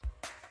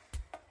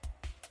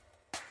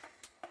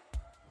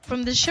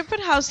From the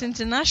Shepherd House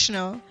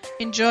International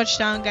in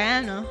Georgetown,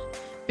 Guyana,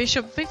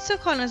 Bishop Victor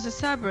Collins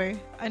Asabre,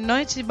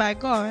 anointed by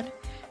God,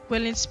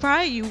 will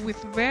inspire you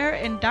with rare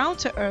and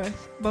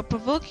down-to-earth but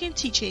provoking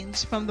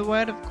teachings from the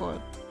Word of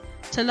God,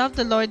 to love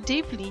the Lord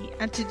deeply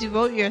and to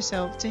devote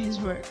yourself to His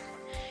work.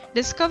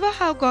 Discover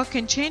how God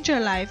can change your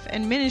life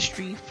and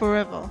ministry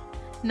forever.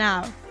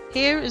 Now,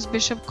 here is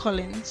Bishop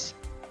Collins.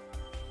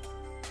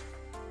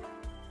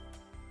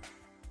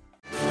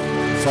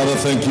 Father,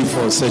 thank you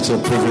for such a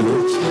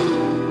privilege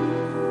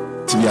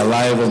to be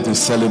alive and to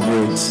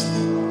celebrate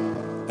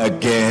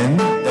again,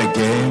 the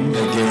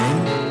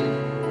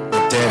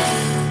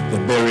death, the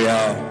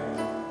burial,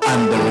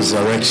 and the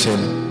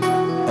resurrection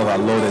of our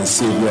Lord and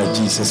Savior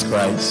Jesus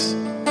Christ.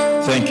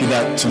 Thank you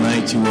that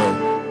tonight you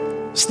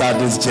will start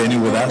this journey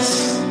with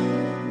us,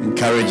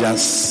 encourage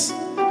us,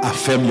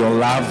 affirm your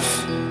love,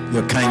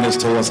 your kindness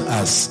towards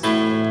us,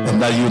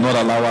 and that you will not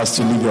allow us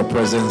to leave your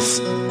presence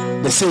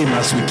the same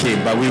as we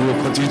came, but we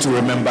will continue to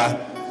remember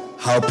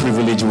how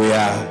privileged we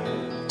are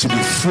to be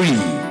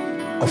free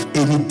of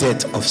any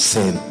debt of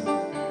sin.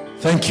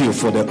 Thank you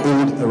for the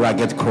old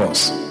rugged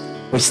cross,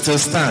 which still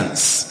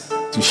stands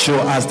to show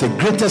us the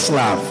greatest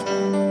love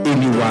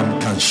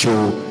anyone can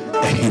show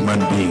a human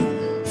being.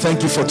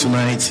 Thank you for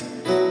tonight.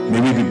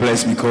 May we be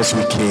blessed because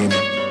we came.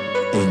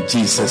 In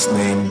Jesus'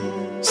 name,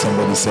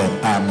 somebody said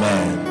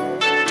amen.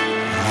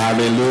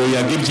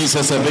 Hallelujah. Give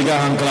Jesus a bigger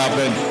hand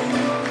clapping.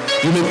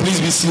 You may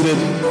please be seated.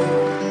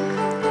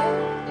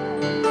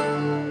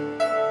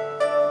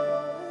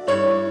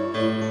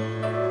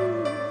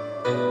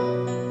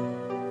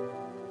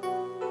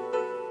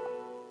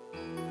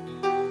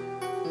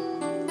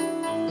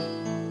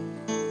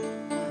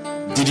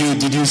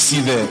 Did you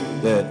see the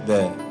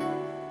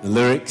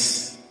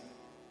lyrics?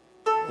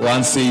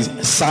 One says,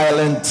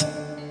 silent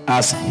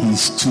as he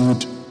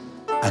stood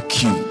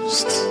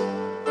accused.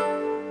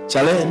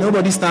 Charlie,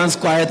 nobody stands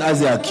quiet as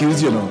they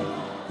accuse, you know.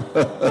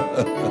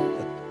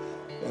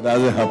 It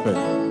doesn't happen.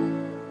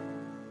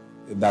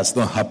 It does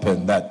not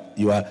happen that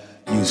you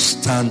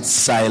stand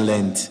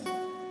silent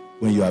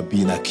when you are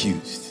being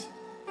accused.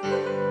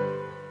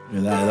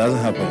 It doesn't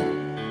happen.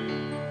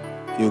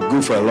 You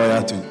go for a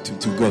lawyer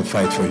to go and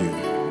fight for you.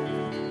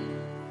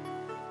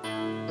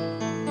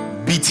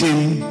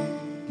 Beaten,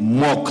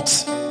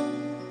 mocked,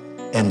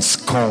 and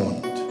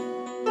scorned.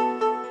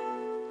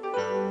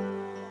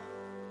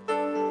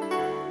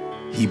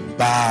 He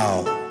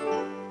bowed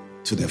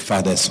to the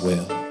Father's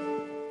will,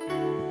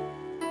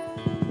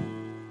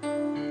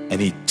 and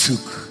he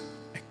took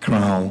a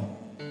crown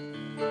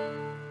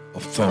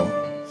of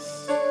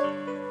thorns.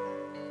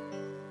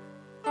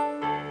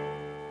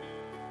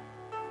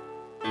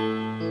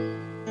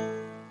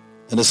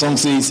 And the song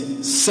says,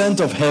 sent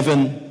of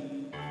heaven,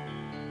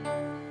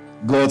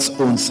 God's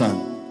own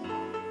Son,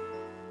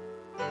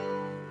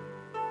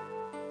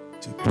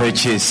 to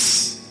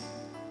purchase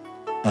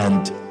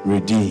and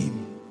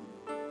redeem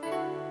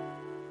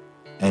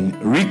and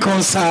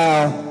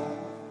reconcile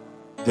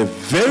the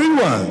very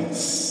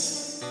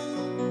ones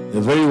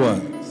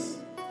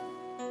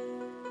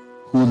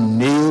who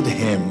nailed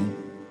him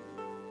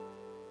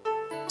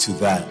to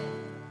that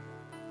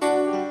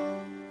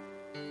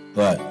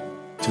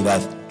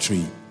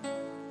tree.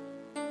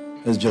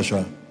 That's Joshua.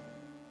 Is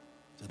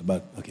that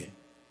about? Okay.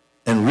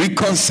 And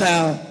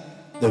reconcile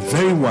the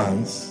very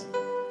ones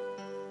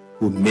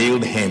who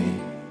nailed him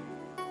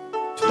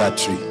to that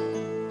tree.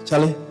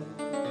 Charlie?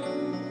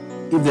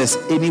 If there's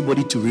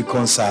anybody to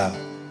reconcile,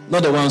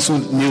 not the ones who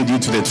nailed you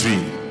to the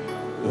tree.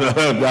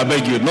 I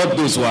beg you, not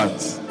those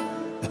ones.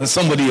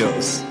 Somebody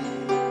else.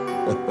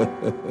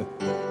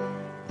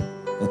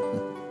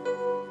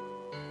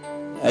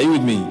 Are you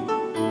with me?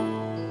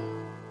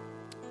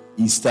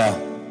 Easter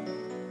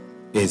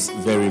is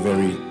very,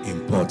 very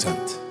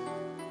important.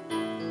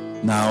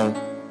 Now,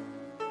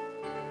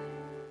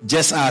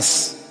 just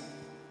as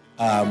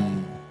the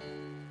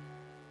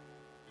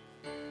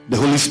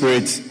Holy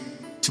Spirit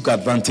took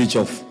advantage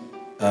of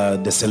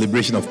the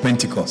celebration of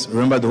Pentecost.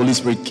 Remember, the Holy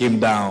Spirit came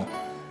down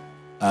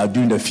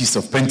during the Feast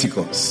of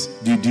Pentecost.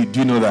 Do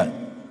you know that?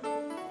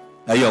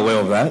 Are you aware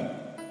of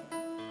that?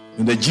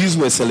 When the Jews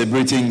were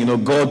celebrating,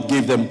 God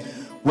gave them,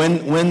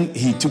 when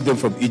he took them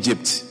from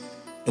Egypt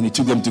and he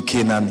took them to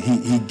Canaan,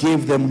 he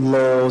gave them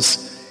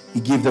laws, he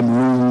gave them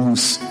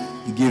rules,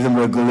 he gave them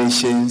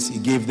regulations, he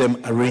gave them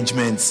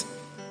arrangements.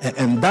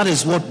 And that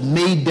is what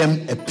made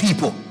them a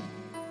people.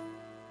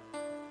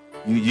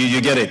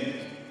 You get it?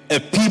 A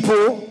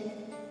people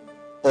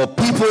or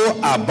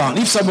people are bound.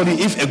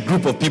 If a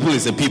group of people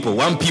is a people,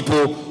 one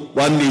people,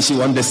 one nation,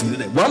 one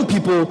destiny. One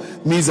people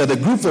means that a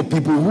group of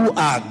people who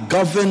are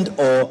governed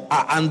or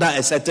are under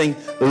a certain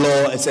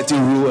law, a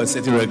certain rule, a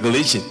certain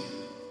regulation.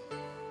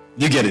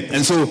 You get it?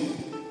 And so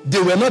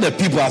they were not a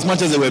people as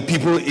much as they were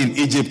people in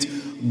Egypt.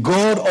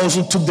 God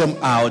also took them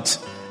out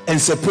and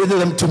separated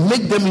them to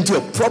make them into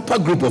a proper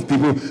group of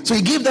people. So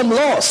he gave them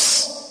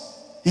laws.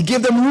 He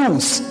gave them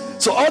rules.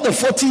 So all the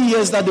 40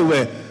 years that they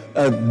were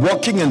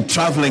walking and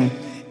traveling,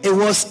 it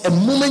was a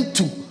moment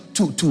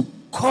to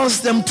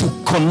cause them to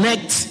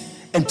connect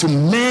and to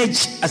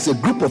merge as a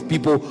group of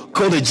people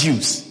called the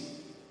Jews.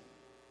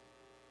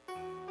 I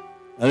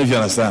don't know if you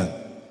understand.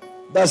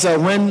 That's why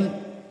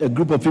when a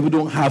group of people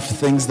don't have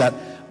things that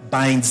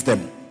binds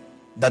them,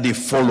 that they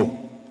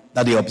follow,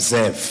 that they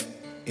observe,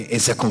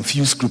 it's a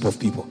confused group of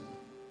people.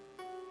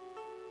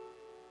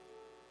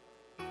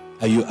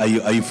 Are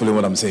you following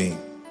what I'm saying?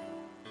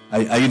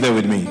 Are you there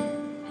with me?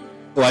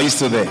 Or are you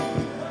still there?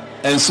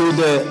 And so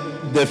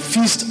the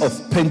Feast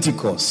of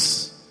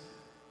Pentecost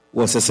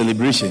was a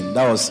celebration.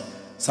 That was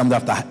something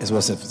after, it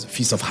was a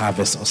Feast of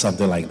Harvest or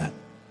something like that.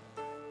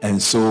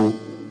 And so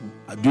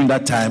during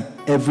that time,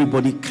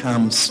 everybody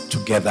comes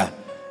together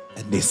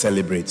and they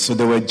celebrate. So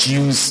there were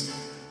Jews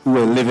who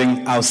were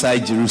living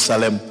outside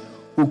Jerusalem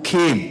who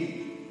came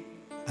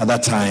at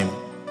that time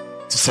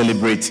to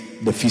celebrate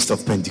the Feast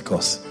of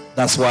Pentecost.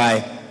 That's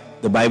why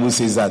the Bible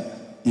says that,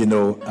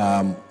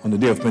 on the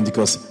day of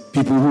Pentecost,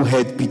 people who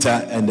heard Peter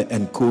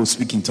and co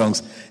speak in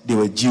tongues, they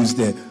were Jews,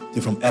 they're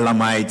from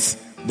Elamites,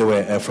 they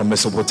were from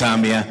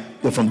Mesopotamia,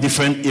 they're from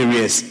different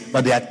areas,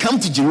 but they had come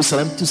to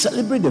Jerusalem to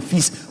celebrate the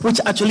feast, which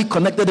actually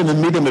connected them and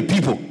made them a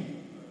people.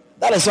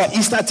 That is why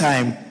Easter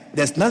time,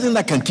 there's nothing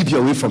that can keep you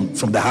away from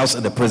the house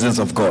and the presence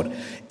of God,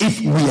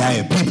 if we are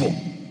a people.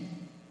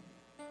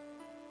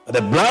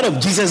 The blood of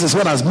Jesus is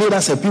what has made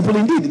us a people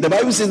indeed. The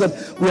Bible says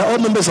that we are all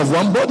members of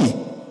one body.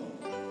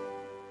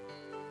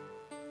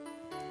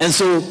 And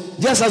so,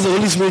 just as the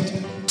Holy Spirit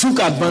took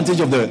advantage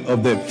of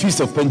the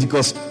Feast of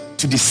Pentecost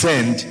to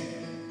descend,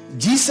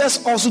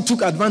 Jesus also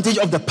took advantage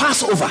of the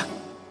Passover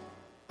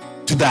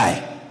to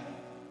die.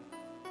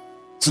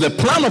 So the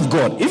plan of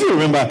God, if you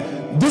remember,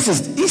 this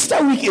is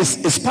Easter week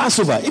is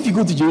Passover. If you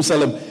go to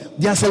Jerusalem,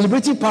 they are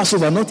celebrating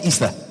Passover, not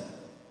Easter.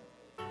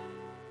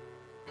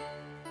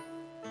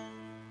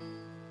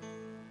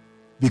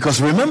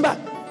 Because remember,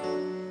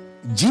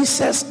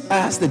 Jesus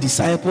asked the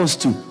disciples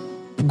to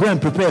go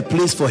and prepare a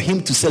place for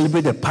him to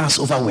celebrate the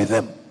Passover with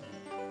them.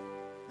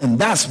 And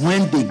that's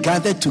when they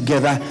gathered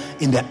together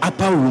in the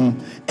upper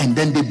room, and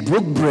then they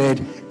broke bread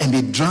and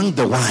they drank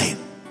the wine.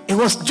 It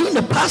was during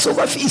the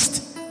Passover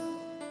feast.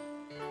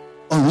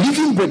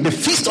 Unleavened bread, the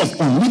feast of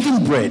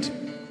unleavened bread.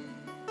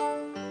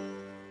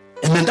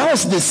 And then that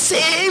was the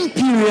same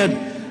period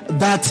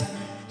that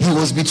he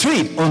was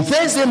betrayed. On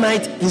Thursday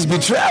night, his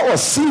betrayal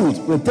was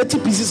sealed with 30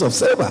 pieces of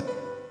silver.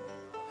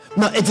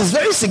 Now, it is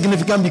very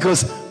significant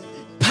because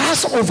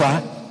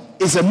Passover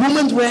is a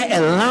moment where a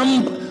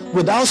lamb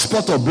without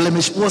spot or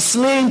blemish was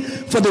slain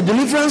for the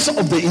deliverance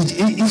of the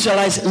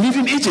Israelites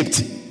leaving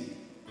Egypt.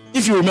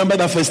 If you remember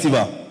that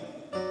festival.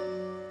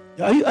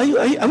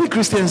 Are we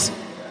Christians?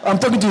 I'm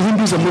talking to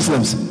Hindus and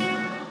Muslims.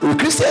 Are we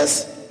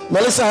Christians?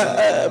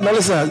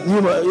 Melissa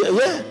Newman,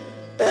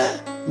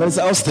 yeah.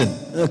 Melissa Austin,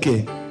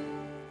 okay.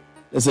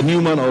 There's a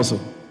Newman also.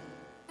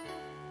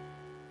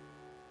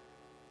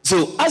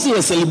 So as we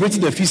were celebrating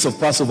the Feast of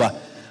Passover,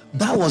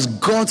 that was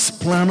God's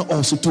plan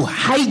also to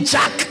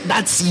hijack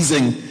that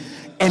season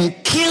and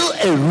kill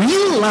a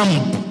real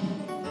lamb.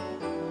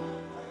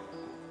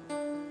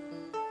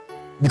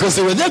 Because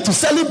they were there to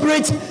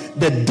celebrate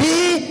the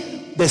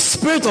day the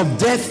spirit of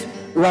death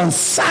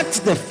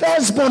ransacked the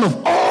firstborn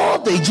of all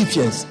the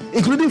Egyptians,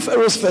 including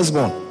Pharaoh's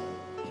firstborn.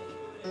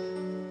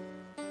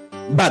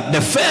 But the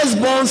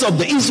firstborns of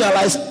the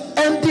Israelites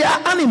and their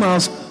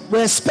animals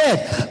were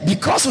spared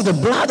because of the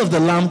blood of the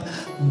lamb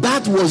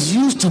that was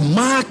used to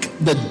mark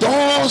the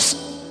doors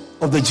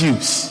of the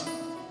Jews.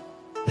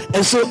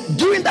 And so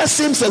during that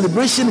same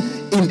celebration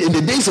in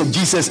the days of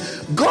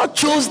Jesus, God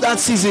chose that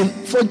season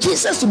for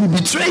Jesus to be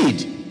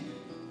betrayed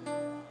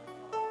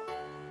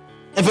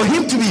and for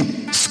him to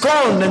be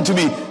scorned and to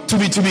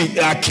be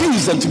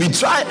accused and to be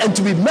tried and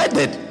to be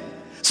murdered.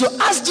 So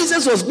as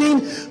Jesus was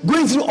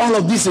going through all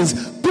of these things,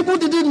 people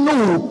didn't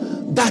know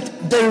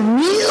that the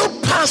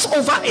real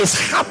Passover is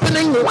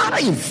happening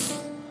live.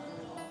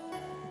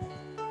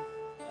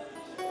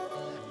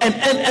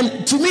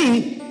 And to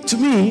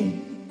me,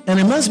 and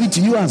it must be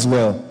to you as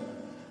well,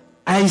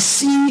 I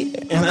see,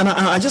 and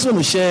I just want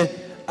to share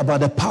about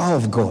the power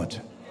of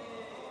God.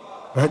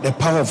 Right? The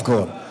power of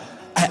God.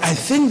 I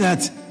think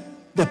that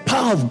the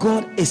power of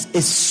God is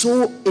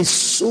so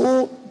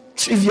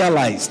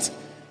trivialized.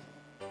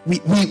 We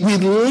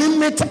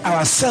limit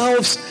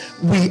ourselves.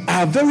 We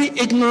are very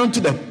ignorant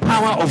to the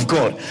power of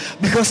God.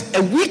 Because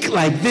a week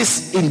like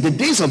this, in the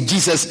days of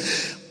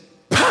Jesus,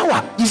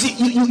 power, you see,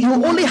 you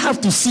only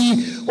have to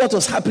see what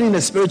was happening in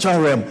the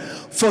spiritual realm.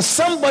 For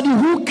somebody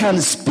who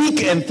can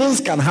speak and things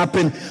can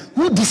happen,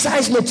 who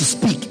decides not to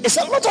speak, it's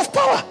a lot of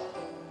power.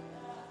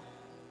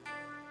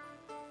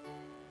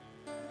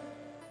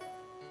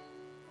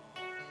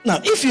 Now,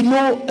 if you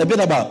know a bit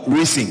about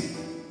racing,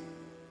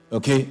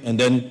 okay, and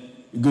then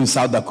you go to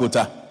South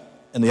Dakota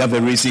and you have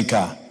a racing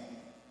car,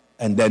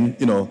 and then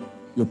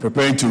you're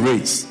preparing to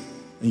race,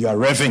 and you are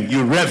revving,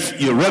 you rev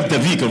the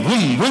vehicle,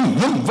 vroom, vroom,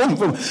 vroom, vroom,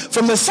 vroom.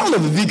 From the sound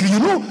of the vehicle,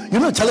 you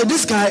know, tell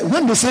this guy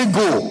when they say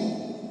go.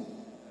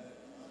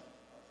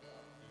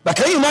 But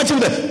can you imagine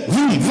the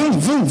vroom, vroom,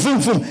 vroom, vroom,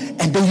 vroom,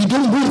 and then you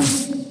don't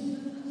move?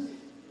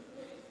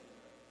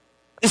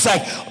 It's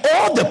like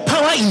all the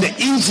power in the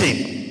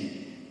engine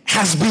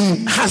has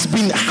been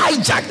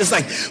hijacked. It's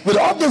like with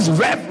all this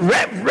rev,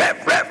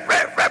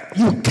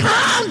 you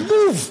can't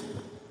move.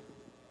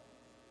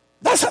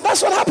 That's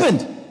what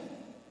happened.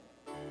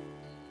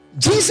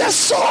 Jesus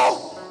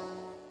saw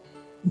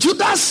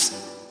Judas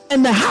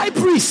and the high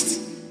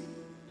priest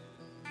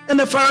and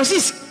the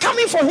Pharisees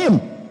coming for him.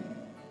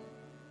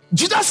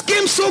 Judas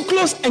came so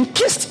close and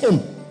kissed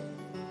him.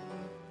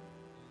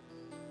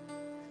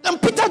 Then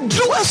Peter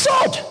drew a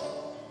sword.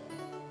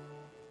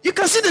 You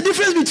can see the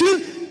difference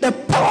between the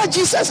power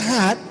Jesus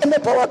had and the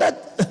power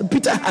that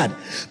Peter had.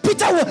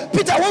 Peter,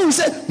 when we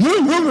said,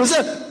 no, we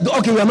said,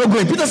 okay, we are not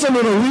going. Peter said,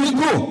 no, we will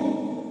go.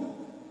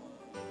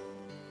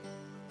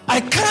 I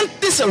can't,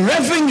 this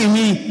revving in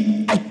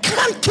me, I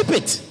can't keep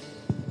it.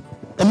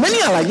 And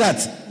many are like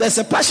that. There's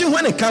a passion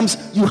when it comes,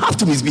 you have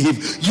to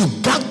misbehave. You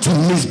got to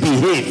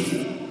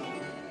misbehave.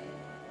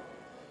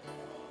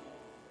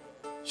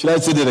 Should I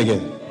say that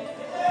again?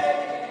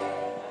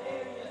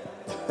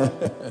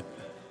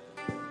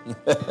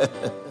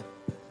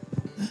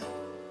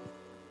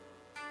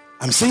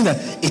 I'm saying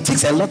that it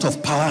takes a lot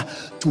of power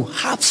to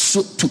have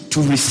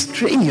to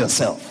restrain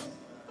yourself.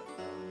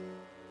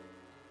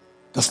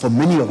 Because for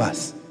many of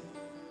us,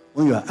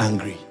 when you are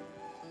angry,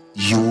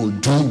 you will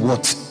do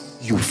what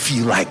you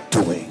feel like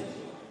doing.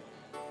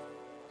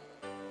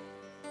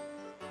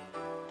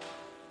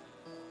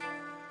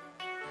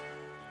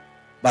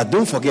 But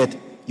don't forget,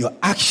 your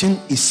action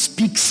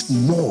speaks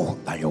more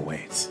than your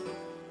words.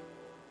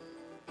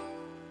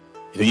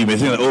 You may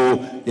think,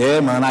 oh, yeah,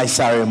 man, I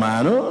sorry,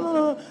 man.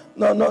 No,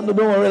 don't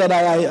worry that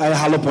I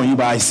holler upon you,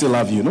 but I still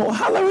love you. No,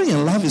 hollering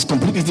and love is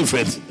completely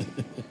different.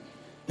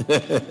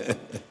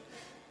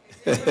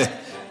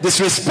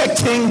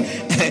 Disrespecting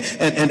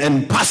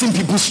and passing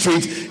people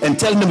straight and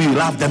telling them you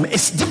love them,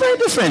 it's very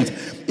different.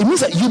 It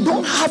means that you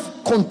don't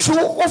have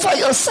control over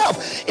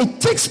yourself. It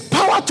takes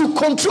power to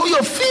control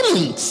your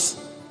feelings.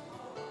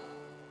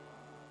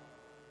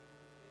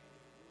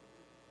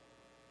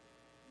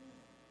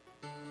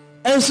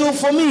 And so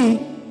for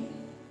me,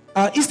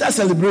 Easter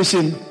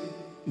celebration,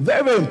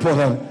 very, very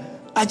important.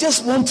 I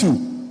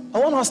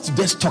want us to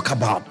just talk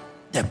about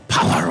the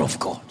power of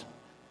God.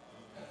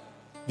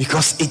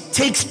 Because it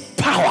takes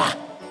power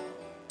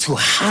to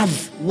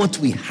have what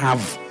we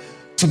have,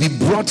 to be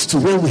brought to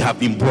where we have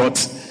been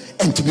brought,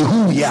 and to be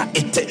who we are.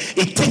 It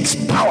takes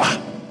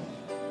power.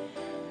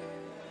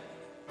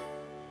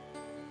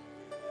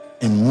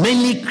 And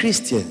many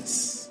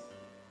Christians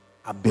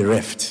are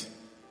bereft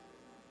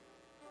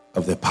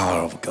of the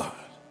power of God.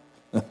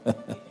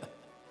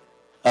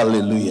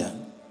 Hallelujah.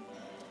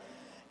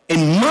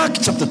 In Mark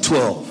chapter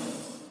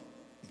 12,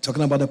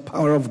 talking about the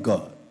power of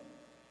God.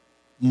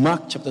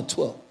 Mark chapter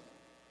 12.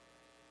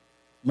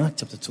 Mark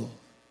chapter 12.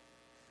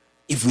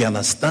 If we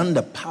understand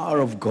the power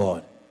of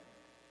God,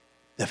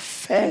 the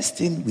first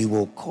thing we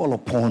will call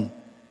upon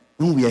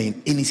when we are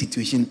in any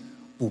situation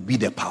will be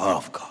the power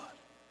of God.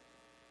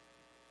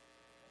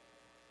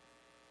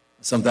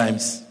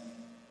 Sometimes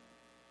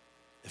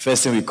the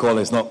first thing we call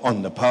is not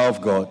on the power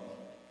of God,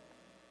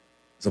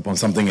 it's upon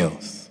something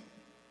else.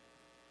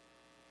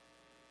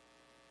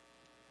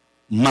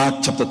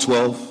 Mark chapter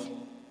 12,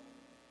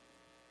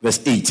 verse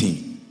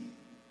 18.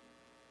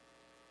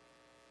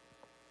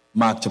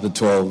 Mark chapter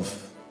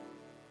 12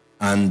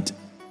 and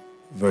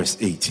verse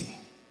 18.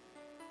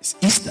 It's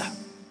Easter.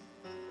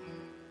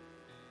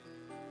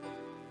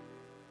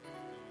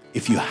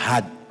 If you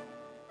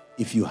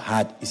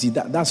see,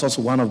 that's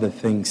also one of the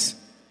things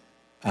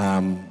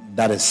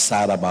that is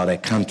sad about a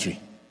country.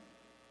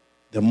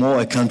 The more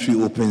a country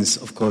opens,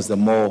 of course, the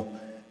more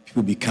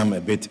people become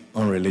a bit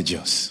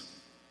unreligious.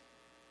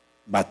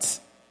 But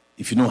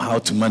if you know how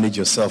to manage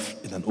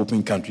yourself in an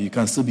open country, you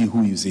can still be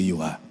who you say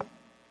you are.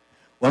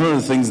 One of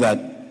the things that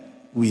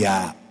we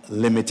are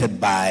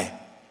limited by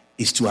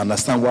is to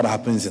understand what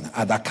happens in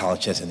other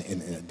cultures and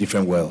in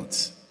different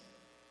worlds.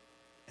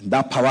 And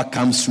that power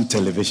comes through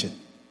television.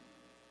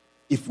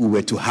 If we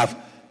were to have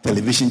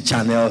television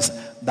channels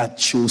that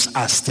shows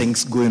us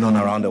things going on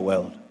around the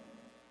world.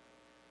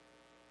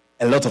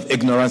 A lot of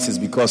ignorance is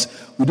because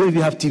we don't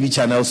even have TV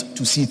channels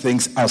to see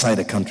things outside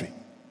the country.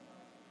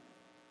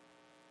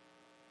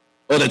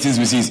 All the things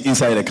we see is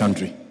inside the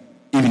country,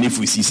 even if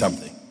we see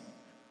something.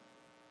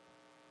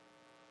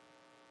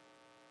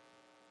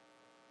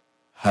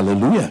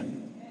 Hallelujah.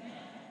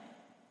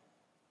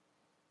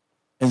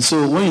 And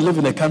so when you live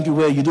in a country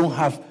where you don't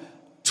have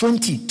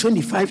 20,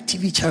 25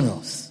 TV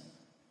channels,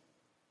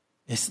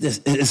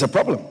 it's a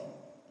problem.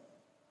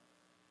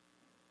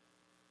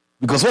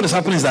 Because what is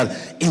happening is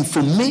that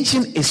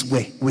information is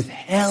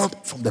withheld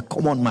from the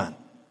common man.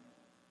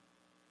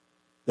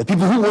 The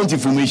people who want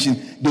information,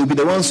 they'll be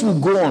the ones who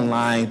go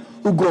online,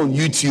 who go on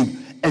YouTube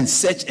and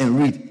search and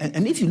read.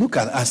 And if you look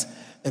at us,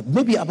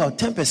 maybe about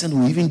 10%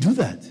 will even do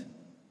that.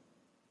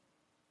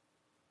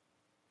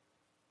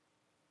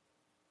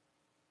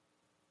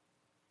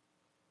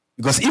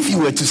 Because if you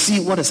were to see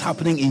what is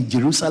happening in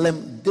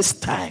Jerusalem this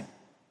time,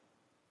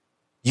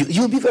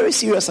 you'll be very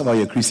serious about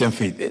your Christian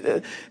faith.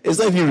 It's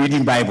not even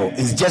reading Bible.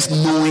 It's just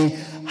knowing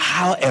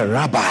how a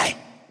rabbi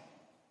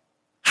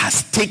has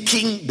has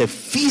taken the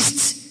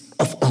feast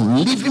of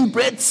unleavened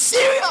bread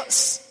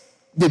serious.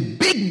 The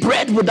big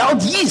bread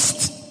without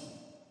yeast.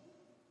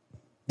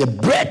 The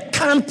bread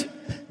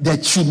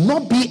there should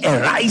not be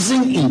a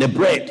rising in the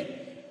bread.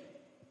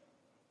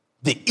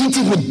 They eat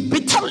it with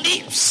bitter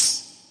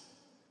leaves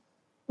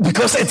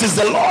because it is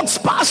the Lord's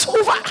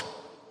Passover.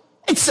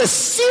 It's a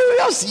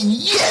serious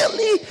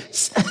yearly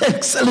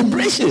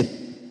celebration.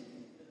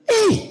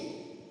 Hey,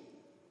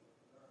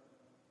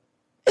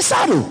 it's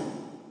sad.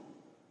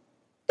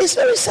 It's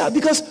very sad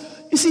because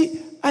you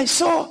see, I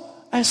saw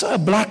a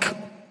black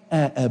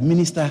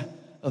minister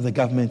of the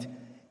government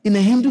in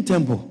a Hindu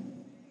temple.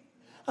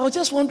 I was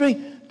just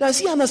wondering, does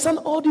he understand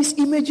all these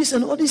images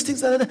and all these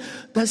things?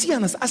 Does he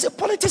understand? I said,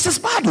 politics is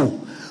bad.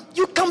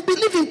 You can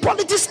believe in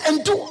politics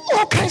and do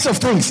all kinds of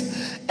things.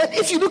 And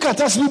if you look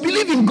at us, we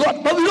believe in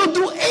God, but we don't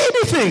do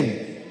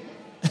anything.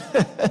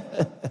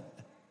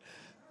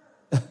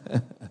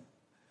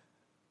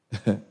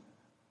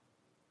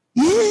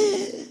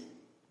 Yeah.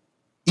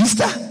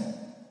 Easter,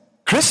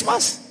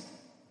 Christmas,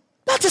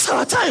 that is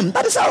our time.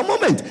 That is our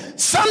moment.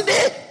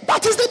 Sunday,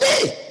 that is the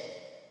day.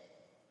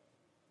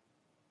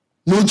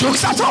 No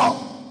jokes at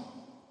all.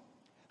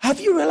 Have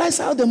you realized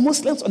how the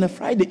Muslims on a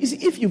Friday, you see,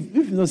 if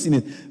you've not seen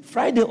it,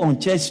 Friday on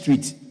Church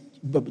Street,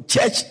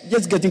 church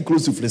just getting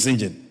close to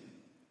Flesingen,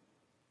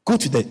 go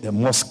to the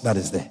mosque that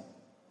is there.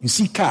 You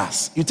see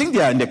cars. You think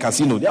they are in the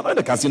casino. They are not in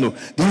the casino.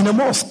 They are in the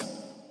mosque.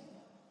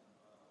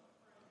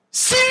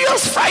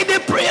 Serious Friday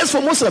prayers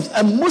for Muslims.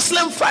 A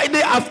Muslim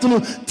Friday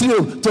afternoon,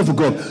 12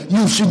 o'clock.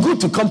 You should go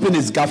to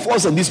companies,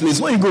 Gaffords and this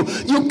place. When you go,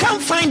 you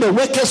can't find the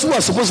workers who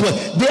are supposed to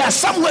work. They are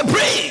somewhere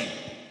praying.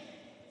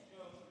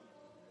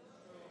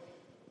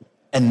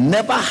 And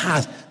never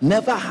has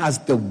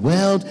the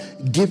world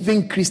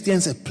given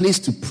Christians a place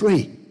to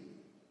pray.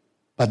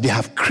 But they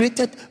have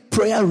created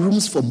prayer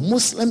rooms for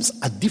Muslims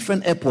at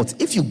different airports.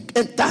 If you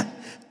enter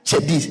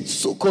Chedi,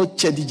 so-called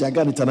Chedi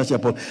Jagan International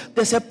Airport,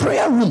 there's a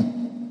prayer room.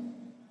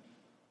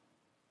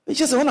 It's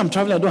just when I'm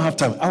traveling, I don't have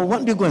time. I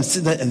want to go and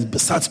sit there and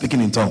start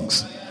speaking in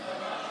tongues.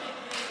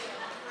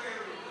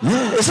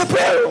 Yeah, it's a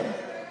prayer room.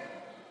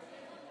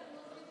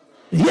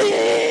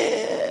 Yeah.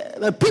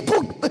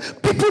 People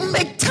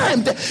make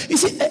time. You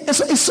see,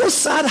 it's so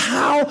sad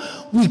how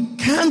we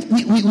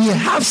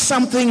have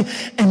something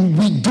and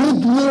we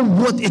don't know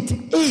what it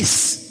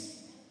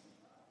is.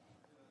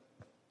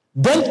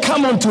 Then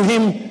come unto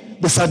him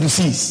the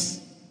Sadducees,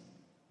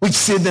 which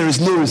say there is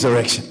no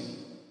resurrection.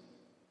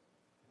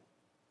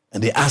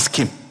 And they ask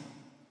him.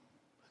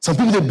 Some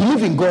people, they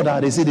believe in God,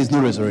 they say there's no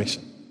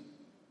resurrection.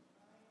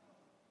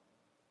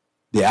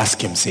 They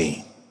ask him,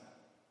 saying,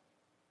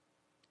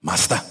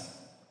 Master,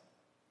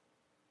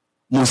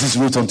 Moses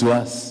wrote unto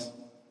us.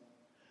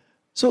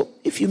 So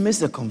if you miss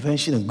the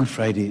convention on Good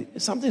Friday,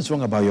 something's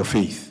wrong about your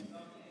faith.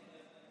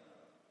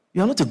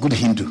 You are not a good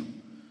Hindu.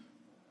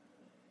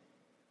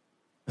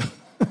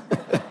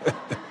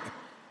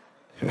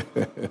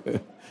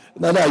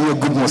 Neither are you a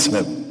good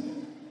Muslim.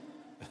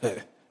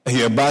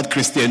 You're a bad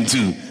Christian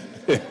too.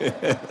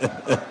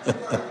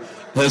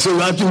 So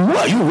we have to, who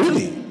are you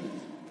really?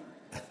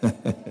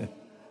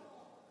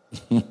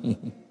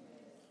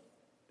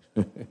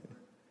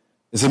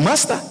 He said,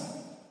 Master,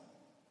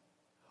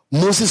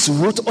 Moses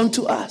wrote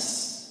unto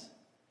us,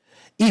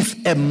 if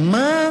a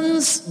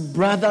man's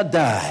brother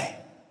die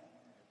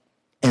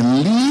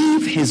and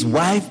leave his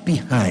wife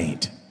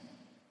behind,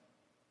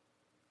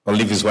 or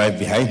leave his wife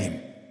behind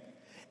him,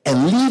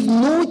 and leave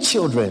no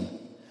children,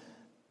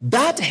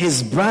 that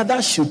his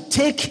brother should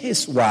take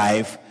his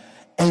wife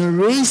and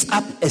raise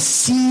up a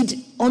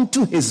seed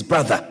unto his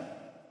brother.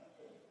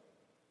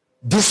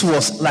 This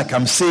was, like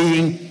I'm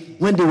saying,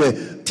 when they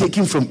were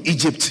taken from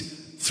Egypt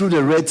through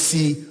the Red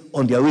Sea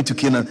on their way to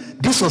Canaan.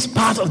 This was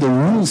part of the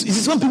rules. You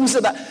see, when people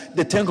say that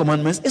the 10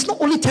 Commandments, it's not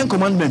only 10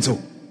 Commandments.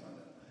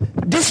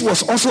 This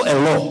was also a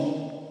law.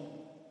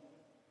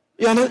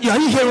 Are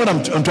you hearing what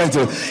I'm trying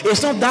to say?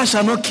 It's not thou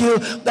shalt not kill,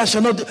 thou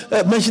shalt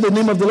not mention the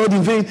name of the Lord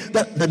in vain,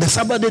 that the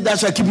Sabbath day thou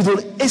shalt keep it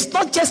holy. It's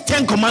not just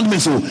 10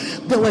 Commandments.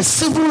 There were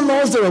civil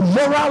laws, there were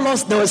moral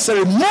laws, there were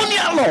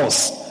ceremonial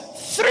laws.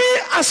 3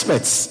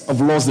 aspects of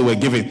laws they were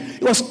given.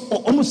 It was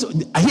almost,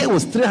 I hear it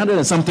was 300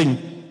 and something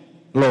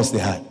laws they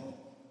had.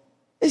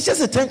 It's just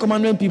the 10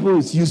 Commandments people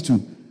is used to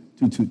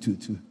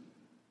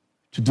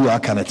do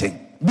that kind of thing.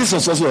 This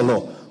was also a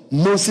law.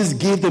 Moses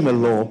gave them a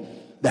law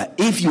that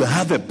if you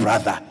have a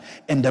brother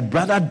and the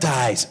brother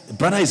dies, the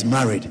brother is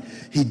married,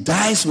 he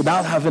dies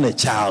without having a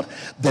child,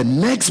 the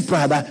next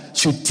brother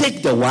should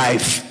take the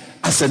wife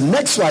as a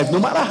next wife, no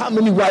matter how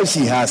many wives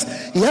he has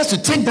to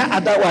take that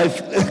other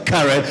wife,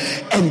 Karen,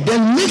 and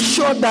then make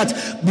sure that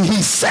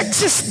he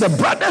sexes the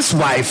brother's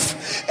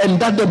wife and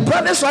that the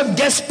brother's wife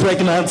gets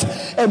pregnant,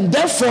 and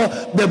therefore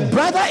the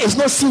brother is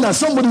not seen as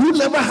somebody who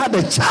never had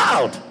a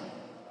child.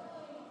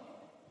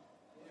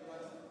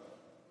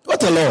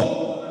 What a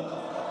law.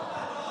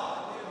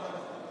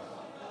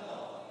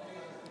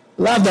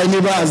 Love thy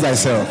neighbor as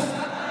thyself.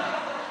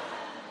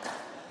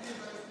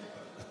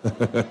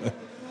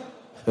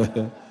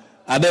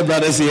 Are there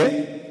brothers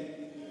here?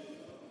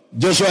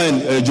 Joshua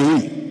and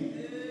Joey.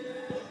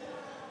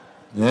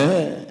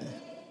 Yeah.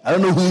 I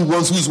don't know who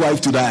wants whose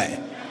wife to die.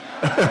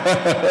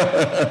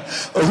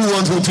 Or who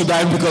wants who to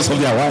die because of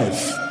their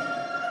wife.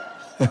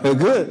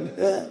 Good.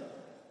 Yeah.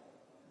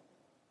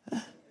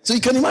 So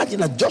you can imagine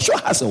that Joshua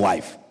has a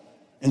wife.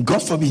 And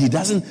God forbid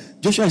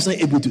Joshua is not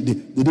able to,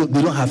 they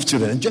don't have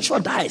children. And Joshua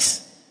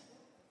dies.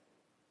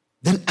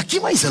 Then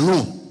Akima is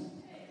alone.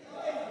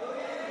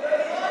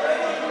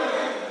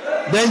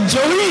 Then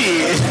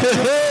Joey.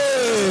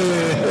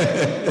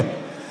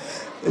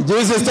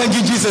 Joey says, thank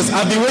you, Jesus.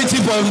 I've been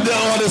waiting for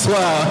all this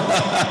while.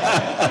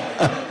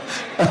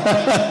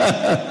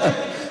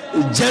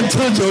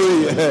 Gentle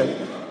Joey.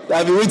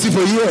 I've been waiting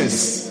for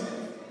years.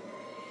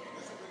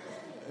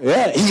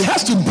 Yeah, he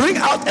has to bring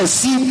out a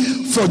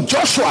seed for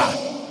Joshua.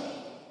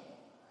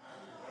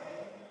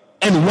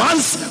 And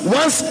once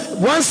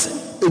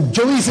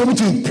Joey is able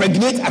to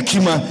impregnate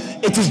Akima,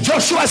 it is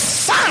Joshua's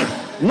son,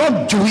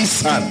 not Joey's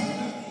son.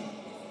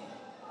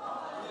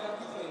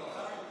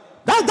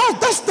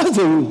 That's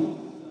the rule.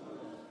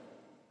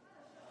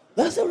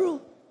 That's the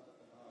rule.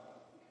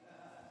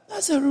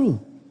 That's the rule.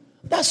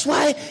 That's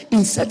why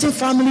in certain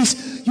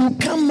families you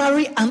can't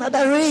marry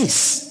another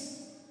race.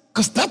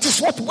 Because that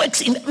is what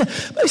works in.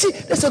 You see,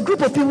 there's a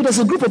group of people,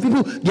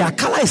 their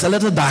color is a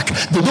little dark.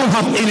 They don't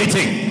have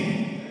anything.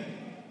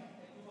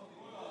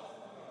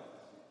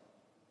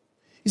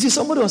 You see,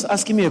 somebody was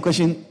asking me a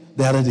question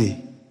the other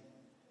day.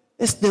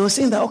 They were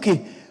saying that,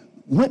 okay,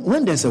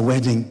 when there's a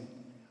wedding,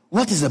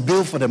 what is the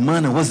bill for the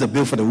man and what's the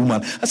bill for the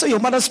woman? I said, your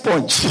mother's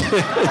sponge.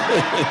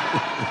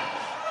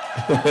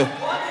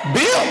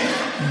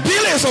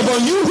 Bill is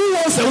upon you. Who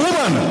wants a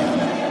woman?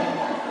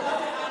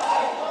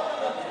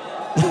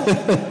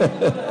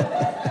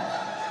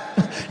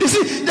 You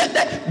see,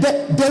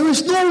 there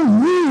is no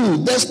rule.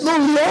 There's no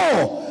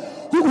law.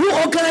 Who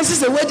organizes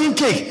the wedding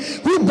cake?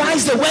 Who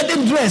buys the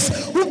wedding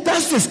dress? Who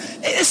does this?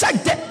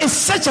 It's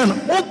such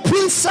an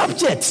open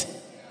subject.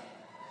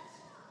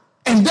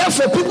 And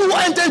therefore, people who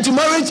enter into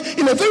marriage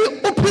in a very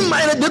open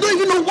mind, they don't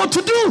even know what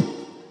to do.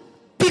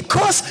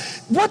 Because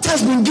what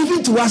has been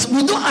given to us,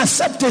 we don't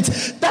accept it.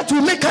 That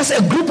will make us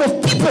a group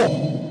of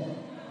people.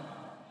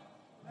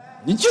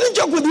 You shouldn't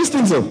joke with these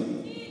things, though.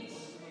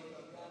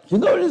 You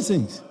know these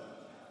things.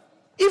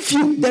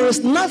 There's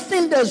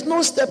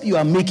no step you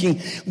are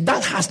making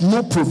that has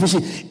no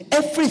provision.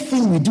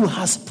 Everything we do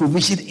has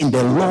provision in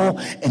the law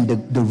and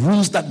the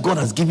rules that God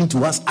has given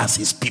to us as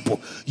his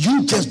people.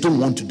 You just don't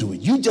want to do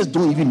it. You just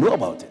don't even know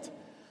about it.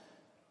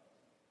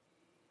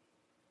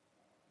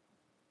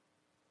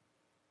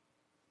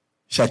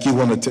 Shaki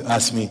wanted to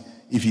ask me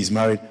if he's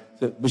married.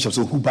 So, Bishop,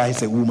 so who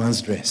buys a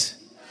woman's dress?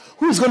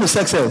 Who is going to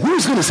sex her? Who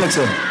is going to sex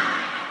her?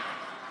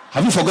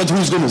 Have you forgotten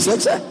who is going to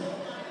sex her?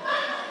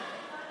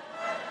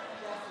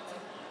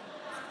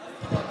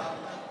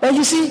 But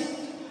you see,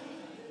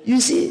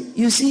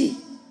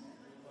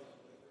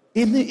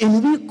 in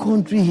we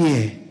country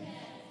here,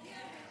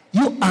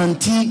 your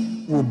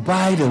auntie will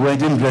buy the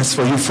wedding dress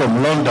for you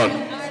from London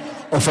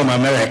or from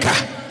America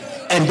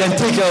and then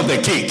take care of the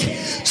cake.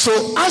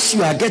 So as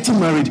you are getting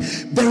married,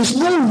 there is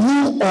no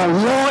rule or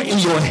law in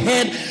your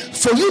head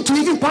for you to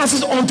even pass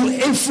it on to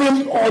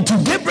Ephraim or to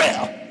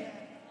Gabriel.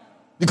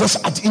 Because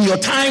in your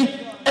time,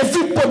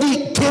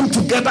 everybody came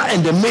together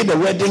and they made the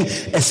wedding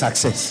a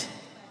success.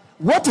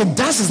 What it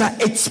does is that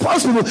it's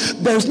possible.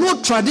 There is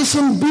no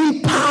tradition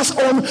being passed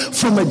on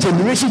from a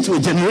generation to a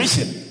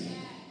generation.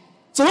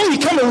 So when we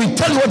come and we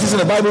tell you what is in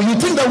the Bible, you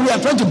think that we are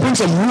trying to bring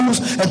some rules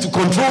and to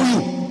control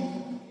you.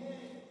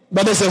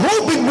 But there's a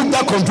whole big book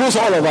that controls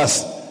all of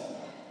us.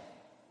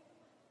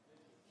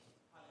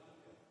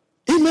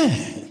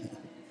 Amen.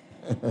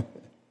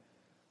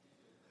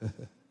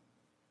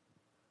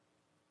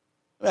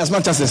 As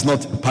much as it's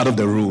not part of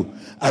the rule,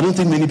 I don't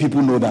think many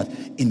people know that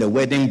in the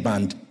wedding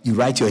band, you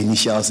write your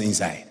initials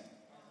inside.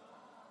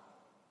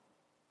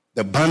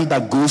 The band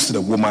that goes to the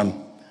woman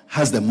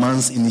has the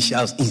man's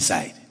initials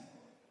inside.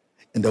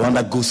 And the one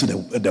that goes to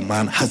the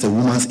man has the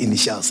woman's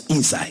initials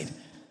inside.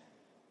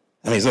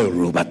 I mean, it's not a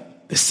rule,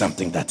 but it's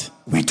something that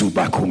we do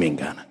back home in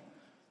Ghana.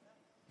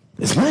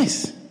 It's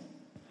nice.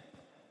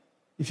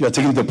 If you are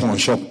taking the pawn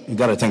shop, you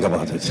got to think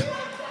about it.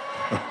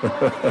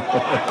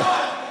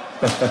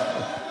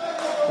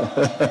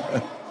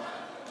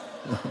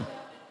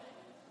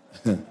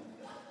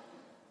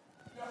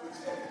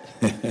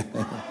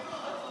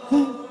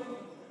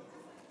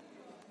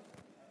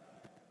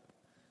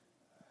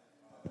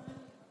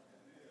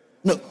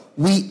 No,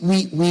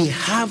 we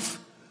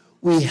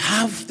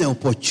have the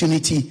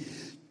opportunity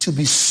to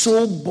be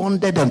so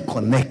bonded and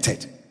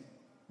connected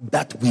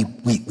that we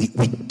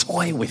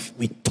toy with it.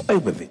 We toy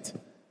with it.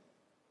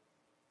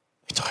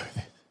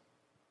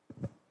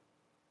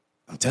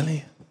 I'm telling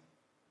you.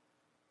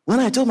 When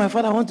I told my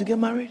father I want to get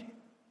married,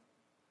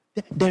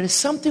 there is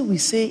something we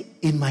say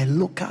in my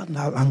local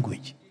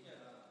language.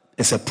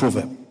 It's a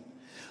proverb.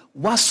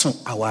 Waso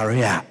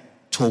awaria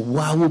to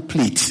wawu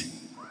plate.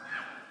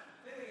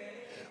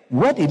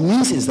 What it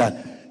means is that,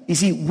 you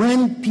see,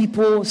 when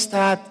people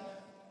start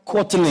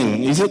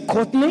courting, is it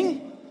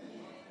courting?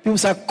 People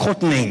start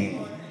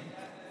courting.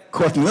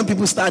 When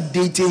people start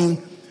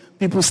dating,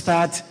 people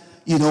start,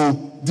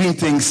 doing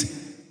things.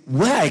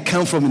 Where I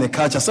come from in the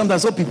culture,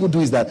 sometimes what people do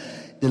is that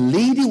the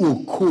lady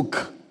will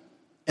cook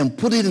and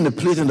put it in a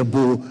plate and a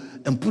bowl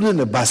and put it in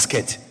a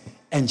basket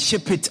and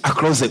ship it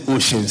across the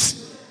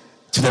oceans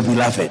to the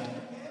beloved.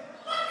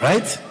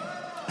 Right?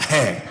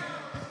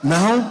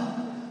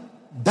 Now,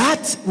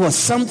 that was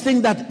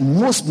something that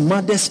most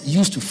mothers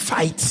used to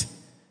fight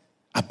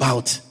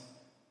about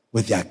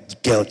with their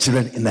girl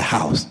children in the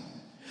house.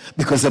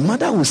 Because the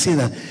mother will say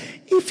that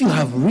if you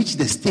have reached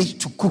the stage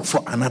to cook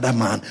for another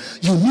man,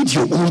 you need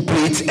your own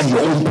plates and your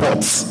own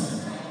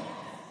pots.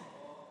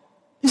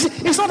 You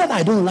see, it's not that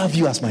I don't love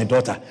you as my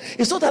daughter.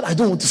 It's not that I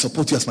don't want to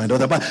support you as my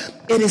daughter, but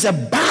it is a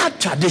bad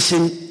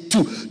tradition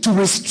to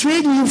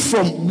restrain you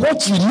from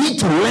what you need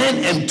to learn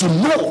and to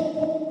know.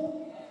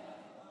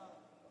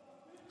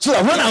 So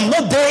that when I'm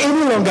not there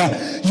any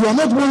longer, you are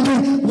not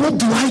wondering, what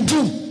do I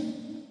do?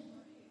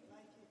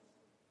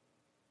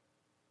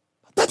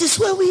 That is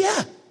where we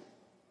are.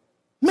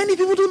 Many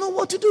people don't know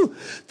what to do.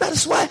 That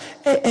is why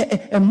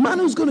a man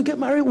who's going to get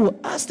married will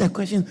ask that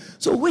question.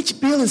 So which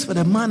bill is for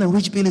the man and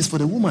which bill is for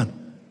the woman?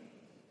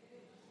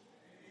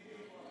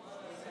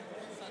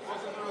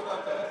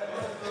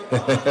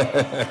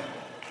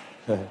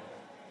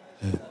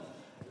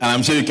 And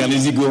I'm sure you can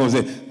easily go and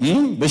say,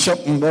 Bishop,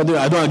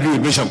 I don't agree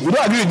with Bishop. You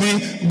don't agree with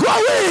me? Go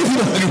away if you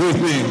don't agree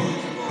with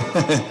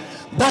me.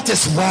 That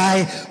is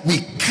why we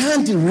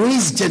can't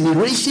raise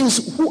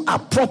generations who are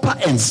proper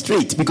and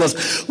straight.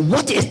 Because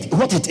what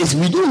it is,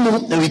 we don't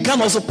know, and we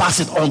can't also pass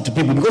it on to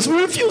people because we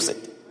refuse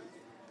it.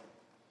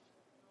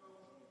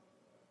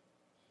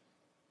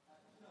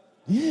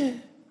 Yeah.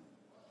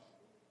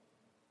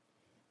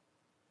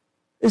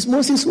 It's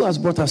Moses who has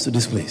brought us to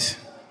this place.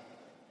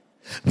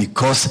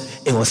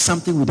 Because it was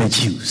something with the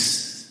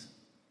Jews,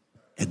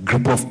 a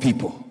group of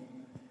people.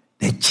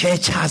 The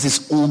church has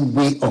its own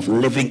way of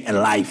living a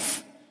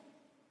life.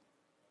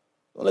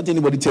 Don't let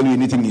anybody tell you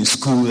anything in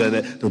school.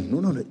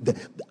 No.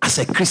 As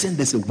a Christian,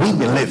 there's a way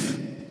we live.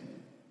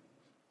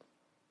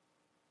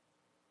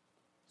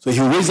 So he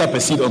raised up a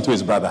seed unto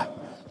his brother.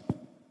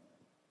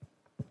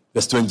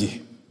 Verse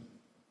 20.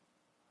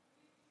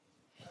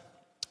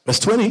 Verse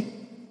 20.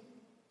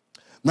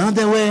 Now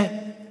there were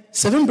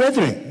 7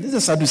 brethren. These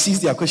are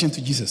Sadducees, their question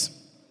to Jesus.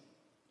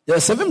 There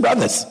are 7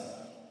 brothers.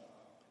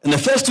 And the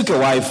first took a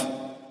wife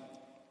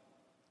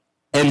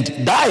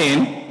and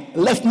dying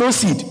left no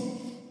seed.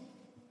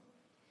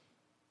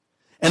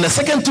 And the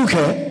second took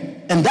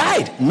her and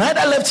died.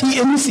 Neither left he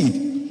any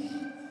seed.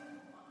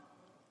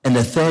 And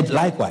the third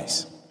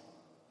likewise.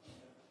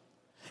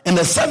 And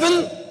the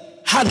 7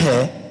 had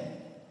her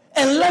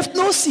and left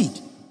no seed.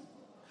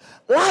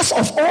 Last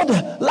of all,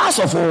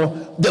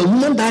 the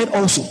woman died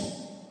also.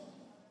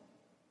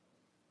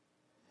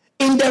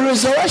 In the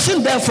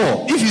resurrection,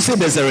 therefore, if you say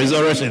there's a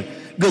resurrection,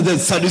 because the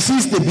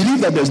Sadducees, they believe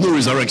that there's no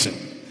resurrection.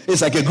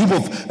 It's like a group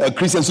of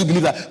Christians who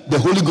believe that the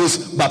Holy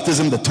Ghost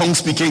baptism, the tongue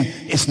speaking,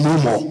 is no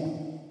more.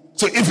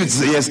 So if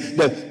it's a yes,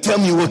 then tell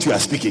me what you are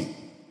speaking.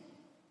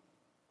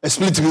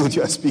 Explain to me what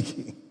you are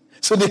speaking.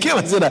 So they came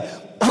and said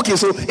that, okay,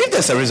 so if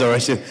there's a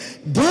resurrection,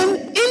 then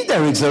in the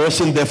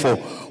resurrection, therefore,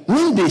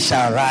 when they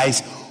shall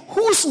rise,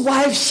 whose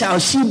wife shall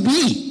she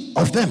be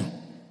of them?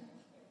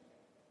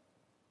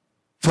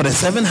 For the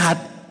 7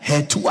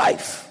 had to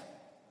wife.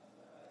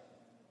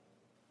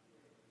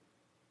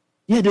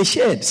 Yeah, they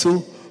shared. So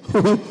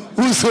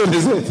whose son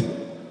is it?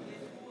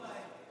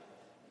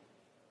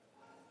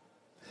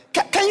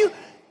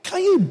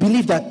 Can you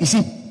believe that? You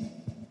see,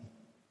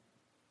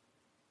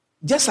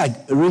 just like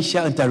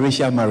racial,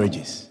 interracial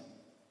marriages,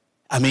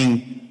 I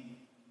mean,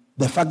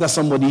 the fact that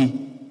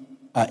somebody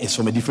is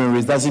from a different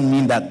race doesn't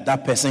mean that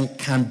that person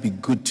can't be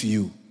good to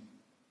you.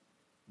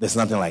 There's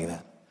nothing like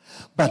that.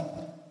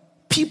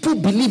 But people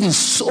believe in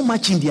so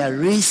much in their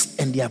race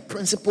and their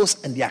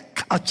principles and their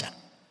culture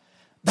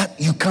that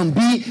you can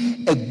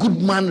be a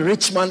good man,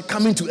 rich man,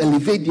 coming to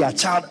elevate their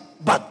child,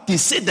 but they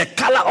say the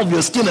color of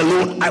your skin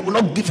alone, I will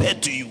not give her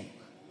to you.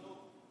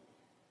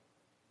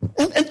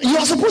 And you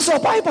are supposed to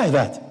abide by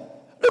that.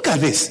 Look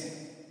at this.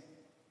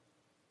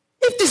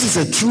 If this is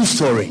a true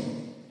story,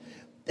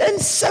 then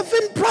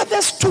 7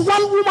 brothers to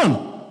 1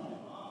 woman.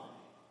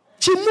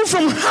 She moved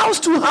from house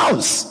to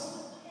house.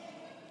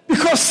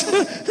 Because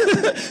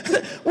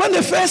when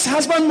the first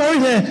husband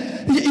married her,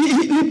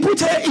 he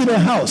put her in a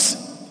house.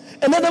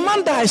 And then the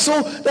man died,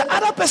 so the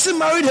other person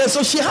married her,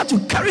 so she had to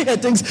carry her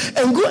things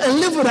and go and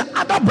live with the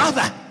other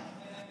brother.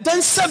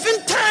 Then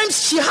 7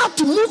 times she had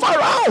to move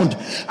around.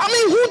 I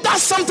mean, who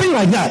does something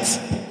like that?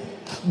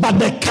 But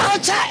the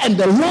culture and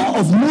the law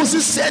of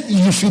Moses said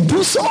you should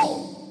do so.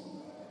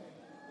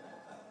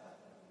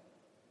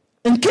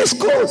 And case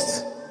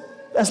closed.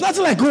 There's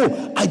nothing like,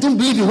 oh, I don't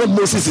believe in what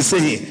Moses is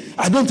saying.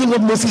 I don't think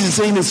what Moses is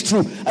saying is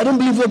true. I don't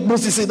believe what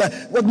Moses said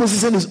that what Moses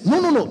is saying is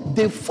no.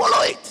 They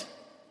follow it.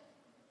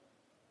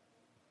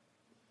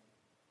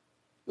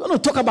 You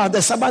want to talk about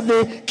the Sabbath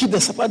day, keep the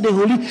Sabbath day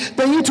holy,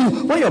 then you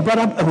too, when your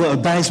brother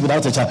dies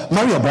without a child,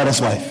 marry your brother's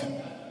wife.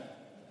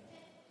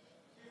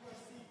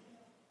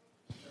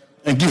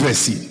 And give her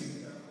seed.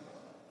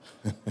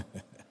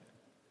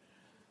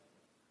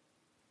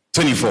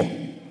 24.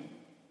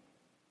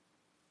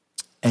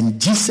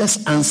 And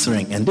Jesus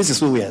answering, and this is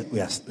where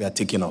we are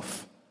taking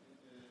off.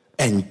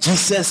 And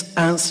Jesus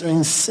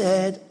answering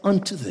said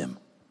unto them,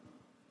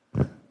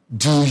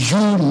 do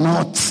you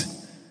not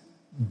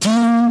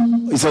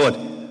do, is what?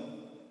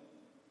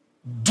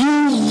 Do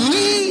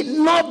ye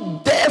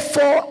not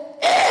therefore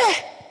err?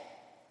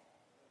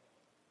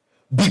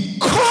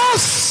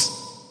 Because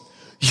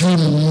you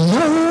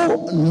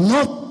know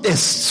not the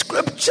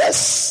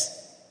scriptures,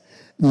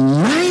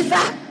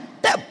 neither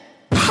the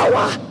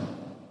power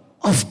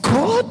of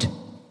God.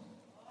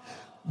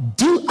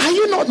 Are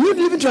you not? New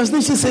Living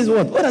Translation says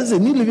what? What does the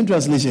New Living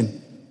Translation?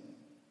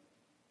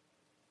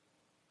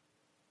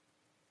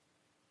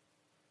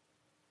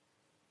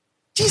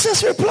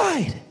 Jesus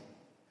replied,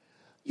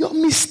 your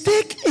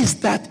mistake is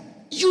that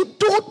you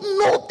don't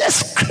know the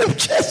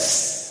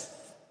scriptures.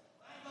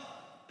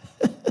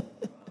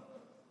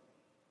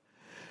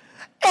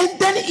 And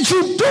then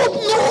you don't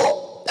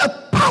know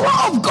the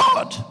power of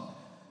God.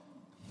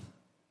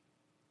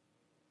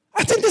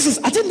 I think this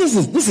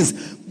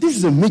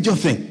is a major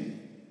thing.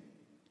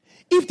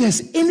 If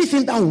there's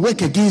anything that will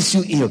work against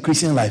you in your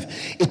Christian life,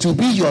 it will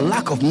be your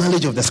lack of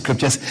knowledge of the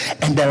scriptures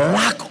and the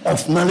lack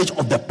of knowledge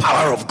of the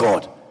power of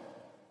God.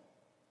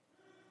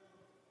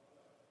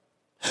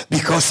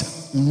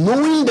 Because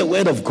knowing the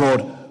word of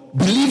God,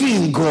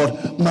 believing in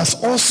God,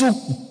 must also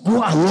go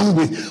along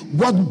with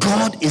what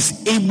God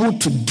is able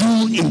to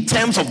do in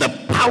terms of the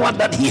power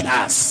that he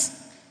has.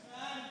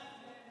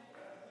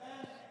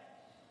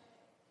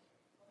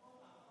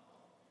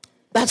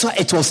 That's why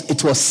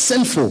it was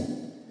sinful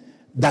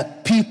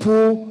that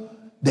people,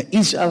 the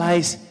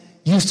Israelites,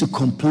 used to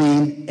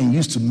complain and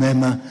used to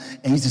murmur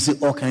and used to say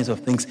all kinds of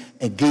things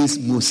against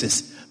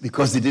Moses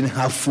because they didn't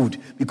have food,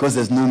 because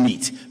there's no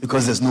meat,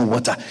 because there's no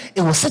water.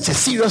 It was such a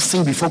serious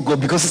thing before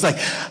God, because it's like,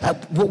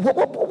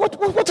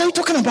 what are you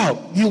talking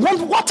about? You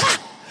want water?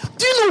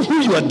 Do you know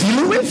who you are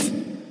dealing with?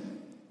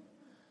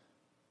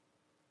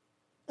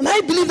 And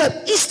I believe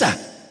that Easter,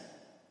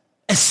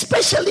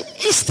 especially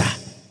Easter,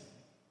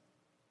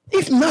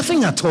 if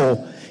nothing at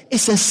all,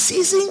 it's a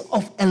season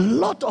of a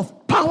lot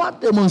of power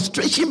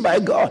demonstration by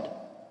God.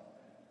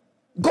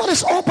 God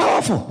is all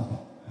powerful.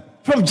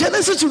 From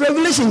Genesis to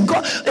Revelation,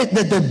 God,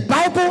 the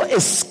Bible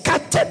is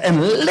scattered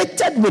and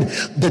littered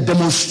with the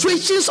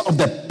demonstrations of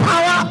the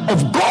power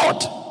of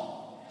God.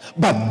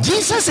 But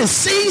Jesus is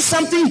saying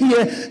something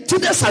here to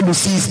the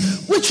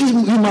Sadducees, which we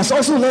must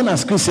also learn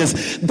as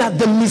Christians, that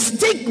the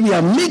mistake we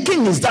are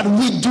making is that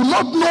we do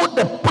not know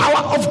the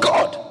power of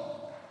God.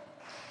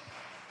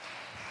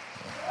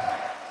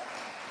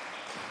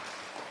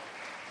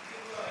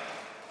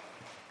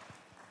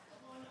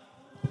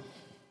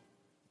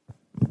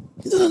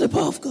 You don't know the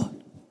power of God.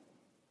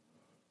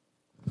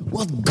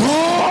 What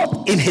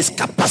God in his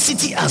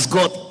capacity as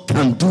God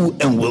can do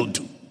and will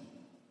do.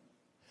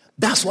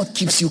 That's what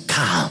keeps you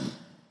calm.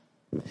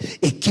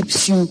 It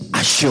keeps you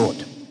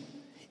assured.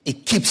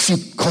 It keeps you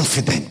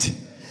confident.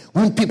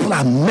 When people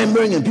are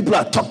murmuring and people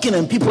are talking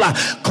and people are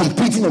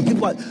competing and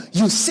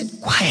you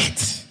sit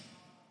quiet.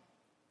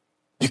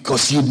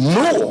 Because you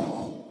know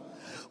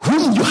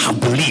whom you have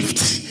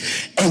believed,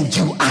 and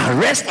you are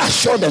rest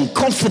assured and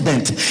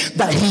confident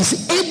that he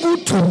is able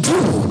to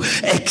do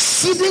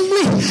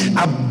exceedingly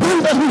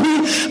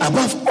abundantly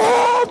above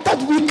all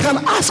that we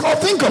can ask or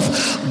think of.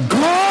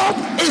 God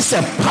is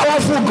a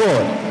powerful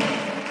God.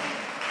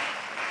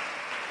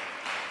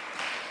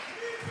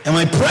 And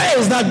my prayer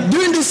is that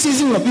during this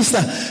season of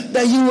Easter,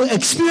 that you will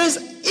experience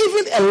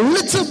even a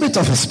little bit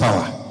of his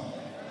power.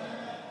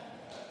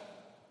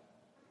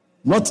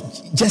 Not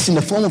just in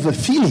the form of a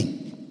feeling,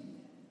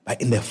 but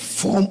in the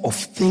form of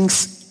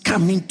things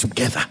coming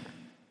together.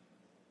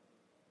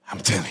 I'm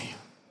telling you.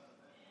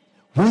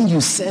 When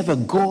you serve a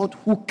God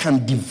who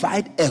can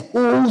divide a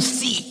whole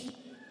sea.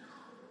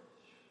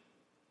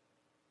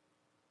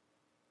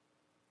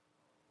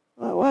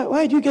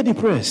 Why do you get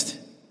depressed?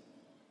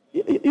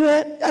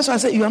 That's why I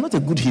said you are not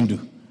a good Hindu.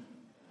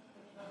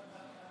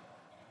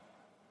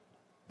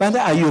 But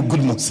are you a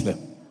good Muslim?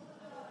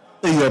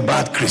 Are you a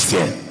bad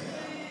Christian?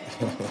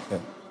 You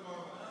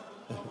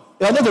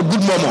are not a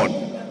good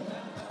Mormon.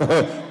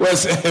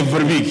 Where's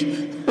Verbeek?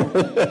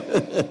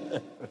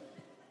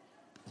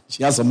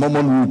 She has some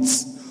Mormon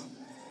roots.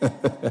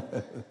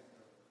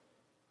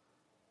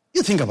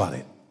 You think about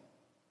it.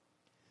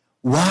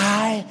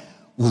 Why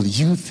will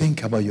you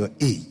think about your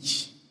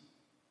age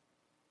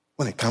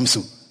when it comes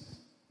to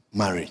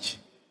marriage?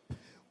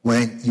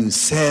 When you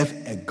serve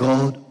a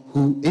God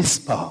who is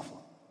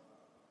powerful.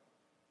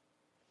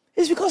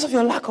 It's because of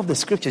your lack of the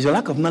scriptures, your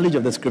lack of knowledge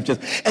of the scriptures,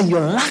 and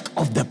your lack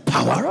of the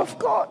power of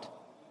God.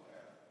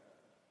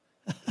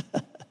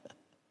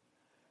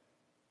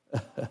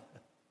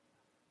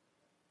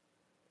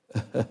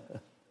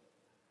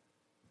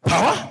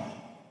 Power?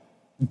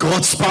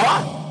 God's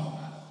power?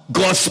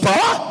 God's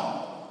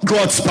power?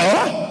 God's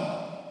power?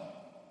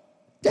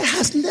 There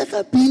has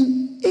never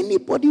been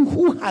anybody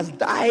who has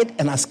died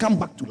and has come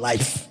back to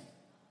life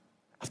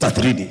after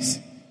 3 days.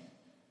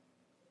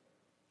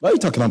 What are you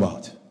talking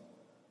about?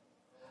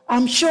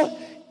 I'm sure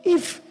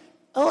if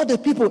All the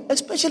people,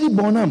 especially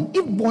Bonham.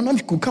 If Bonham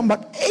could come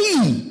back,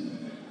 hey!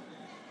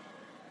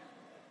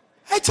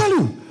 I tell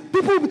you,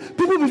 people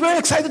will be very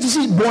excited to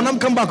see Bonham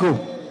come back. Oh.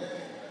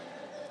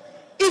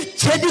 If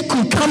Chedi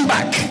could come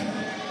back,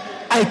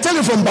 I tell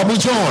you from Babu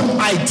John,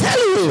 I tell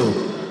you.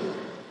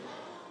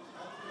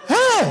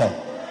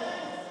 Hey!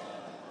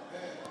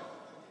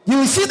 You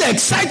will see the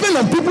excitement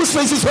on people's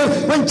faces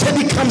when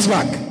Chedi comes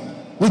back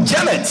with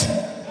Janet.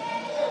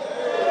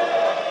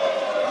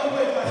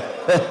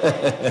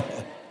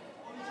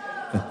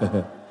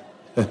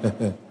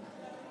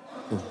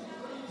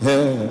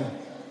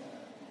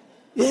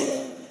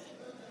 Yeah.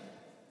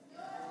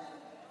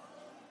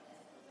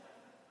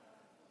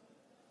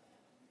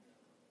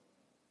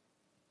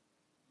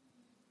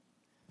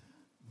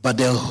 But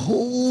the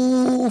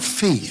whole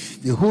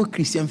faith, the whole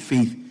Christian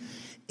faith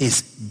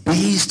is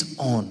based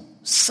on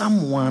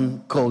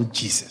someone called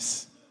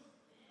Jesus,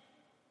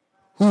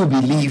 who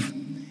we believe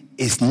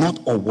is not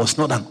or was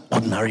not an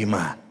ordinary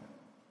man.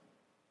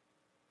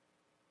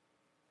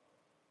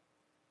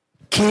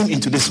 Came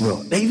into this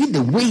world. Even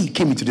the way he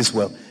came into this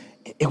world,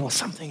 it was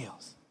something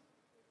else.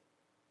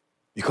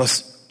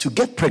 Because to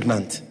get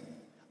pregnant,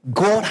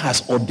 God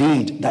has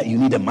ordained that you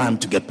need a man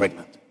to get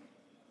pregnant.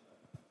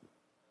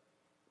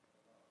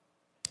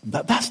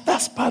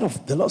 That's part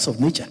of the laws of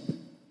nature.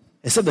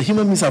 Except the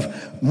human beings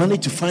have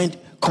managed to find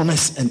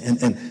corners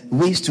and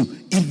ways to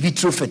in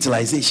vitro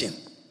fertilization.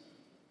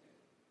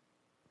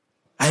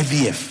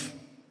 IVF.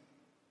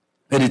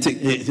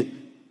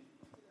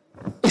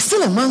 It's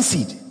still a man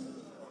seed.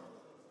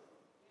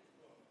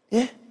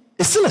 Yeah,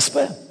 it's still a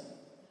sperm.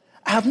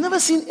 I have never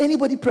seen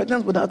anybody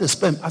pregnant without a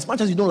sperm. As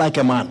much as you don't like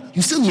a man,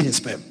 you still need a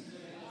sperm.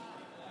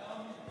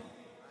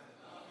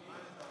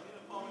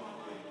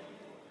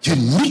 You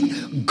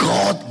need,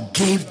 God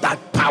gave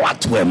that power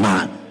to a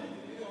man.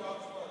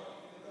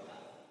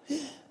 Yeah.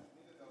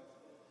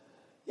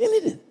 You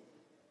need it.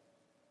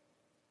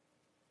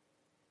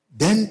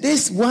 Then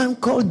this one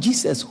called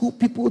Jesus, who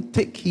people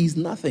think he's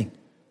nothing.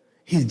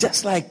 He's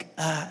just like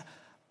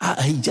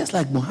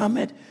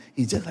Muhammad.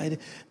 He's just like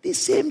the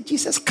same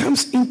Jesus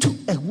comes into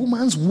a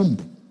woman's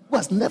womb who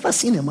has never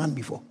seen a man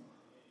before.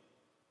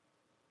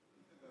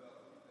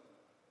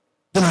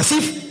 Then as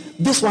if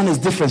this one is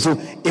different, so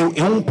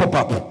it won't pop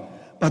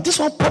up. But this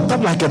one popped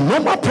up like a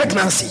normal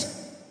pregnancy.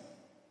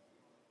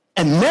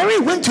 And Mary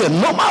went to a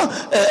normal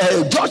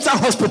Georgetown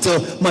Hospital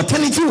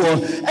maternity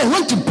ward and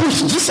went to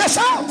push Jesus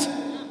out.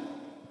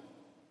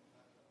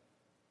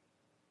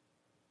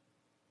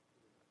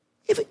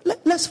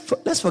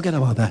 Let's forget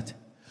about that.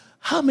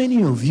 How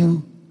many of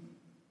you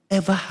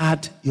ever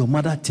had your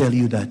mother tell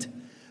you that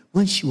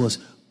when she was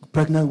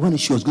pregnant, when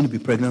she was going to be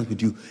pregnant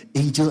with you,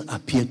 angel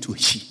appeared to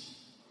she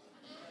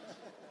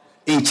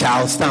in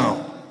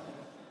Charlestown,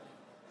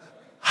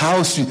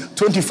 House Street,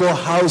 24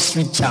 House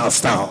Street,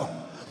 Charlestown,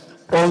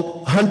 or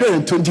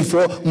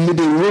 124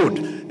 Middle Road,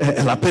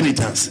 La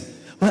Penitence?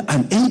 Well,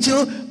 an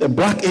angel, a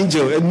black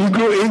angel, a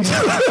Negro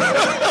angel.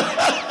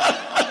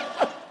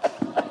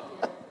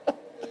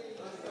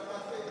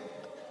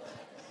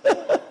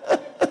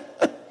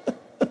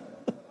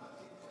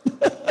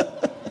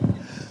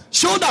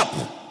 Showed up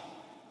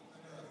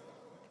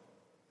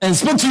and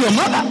spoke to your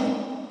mother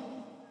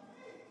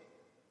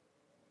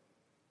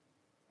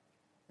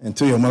and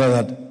told your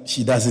mother that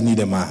she doesn't need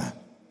a man.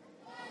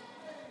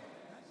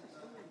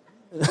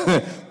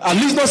 At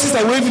least not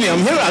Sister Waveney. I'm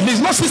here. At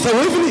least not Sister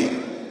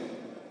Waveney.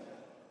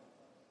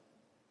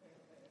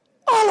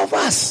 All of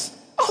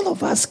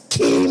us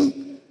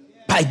came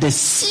by the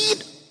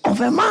seed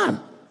of a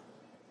man.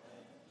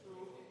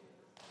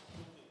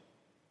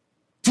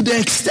 To the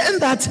extent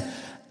that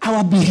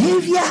our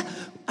behavior,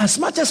 as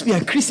much as we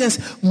are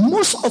Christians,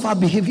 most of our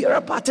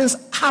behavioral patterns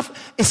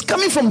is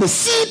coming from the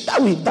seed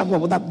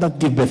that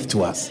gave birth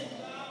to us,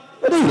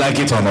 whether you like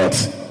it or not.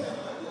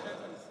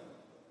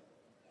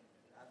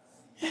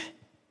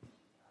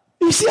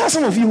 You see how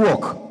some of you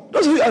walk.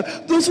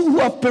 Those who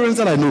have parents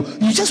that I know,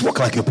 you just walk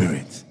like your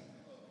parents.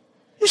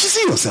 You should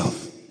see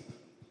yourself.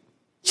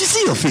 You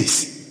see your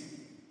face.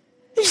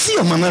 You see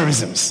your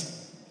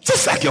mannerisms,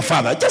 just like your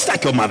father, just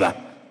like your mother.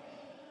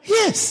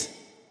 Yes.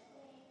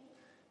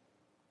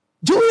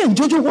 Joey and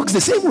Jojo walks the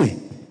same way.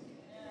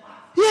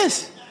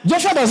 Yes.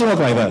 Joshua doesn't walk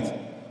like that.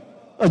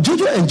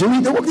 Jojo and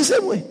Joey, they walk the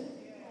same way.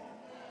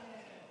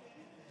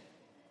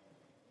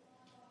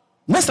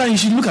 Next time you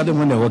should look at them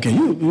when they're walking.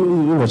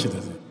 You watch it.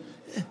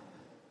 Yeah.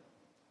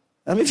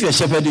 I mean, if you're a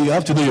shepherd, you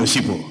have to know your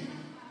sheep.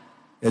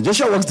 Yeah,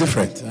 Joshua walks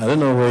different. I don't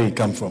know where he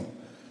come from.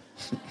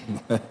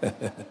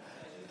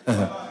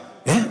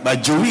 Yeah,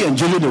 but Joey and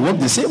Jojo, they walk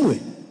the same way.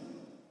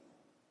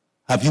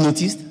 Have you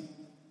noticed?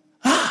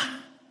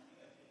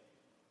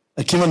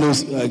 Akima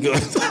knows.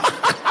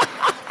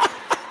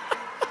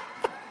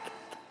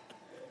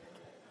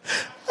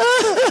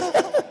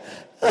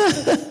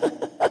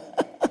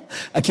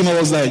 Akima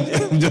was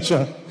like,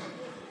 Joshua.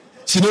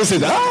 She knows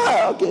it.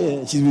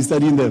 Okay. She's been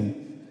studying them.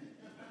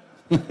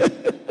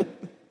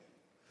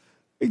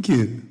 Thank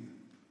you.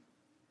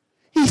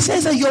 He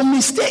says that your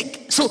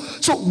mistake. So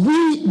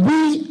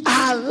we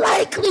are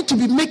like likely to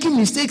be making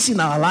mistakes in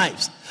our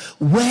lives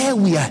where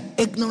we are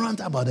ignorant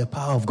about the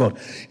power of God.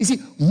 You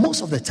see,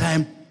 most of the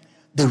time,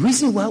 the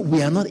reason why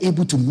we are not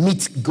able to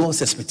meet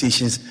God's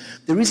expectations,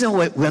 the reason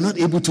why we are not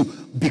able to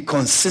be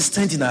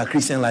consistent in our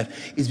Christian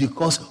life is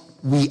because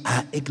we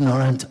are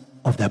ignorant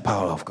of the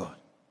power of God.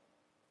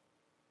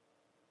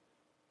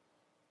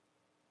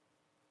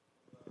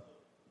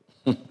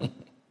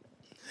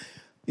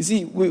 You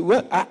see,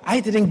 I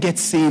didn't get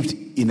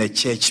saved in a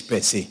church per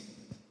se.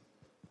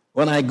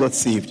 When I got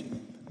saved,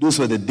 those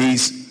were the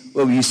days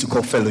where we used to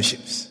call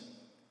fellowships.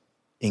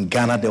 In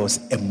Ghana, there was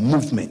a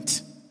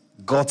movement.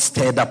 God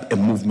stirred up a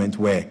movement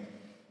where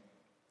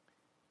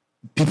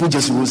people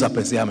just rose up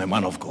and say, I'm a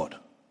man of God.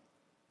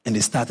 And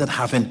they started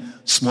having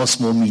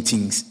small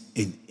meetings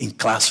in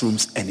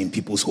classrooms and in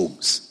people's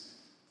homes.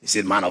 They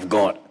said, man of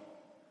God.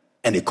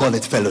 And they call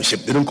it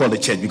fellowship. They don't call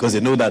it church because they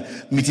know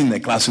that meeting in a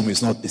classroom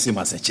is not the same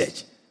as a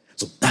church.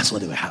 So that's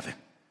what they were having.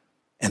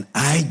 And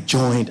I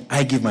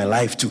gave my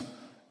life to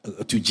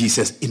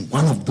Jesus in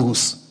one of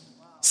those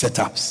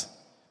setups.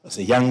 I was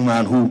a young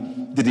man who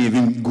didn't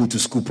even go to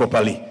school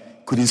properly,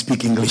 couldn't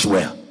speak English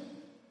well,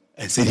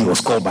 and said he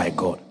was called by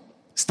God.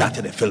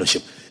 Started a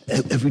fellowship.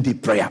 Everyday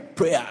prayer.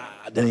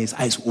 Then his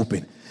eyes were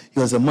open. He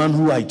was a man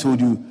who I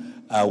told you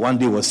one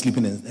day was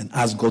sleeping and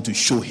asked God to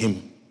show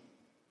him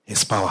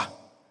his power.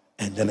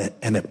 And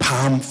then a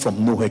palm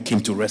from nowhere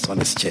came to rest on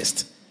his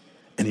chest.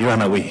 And he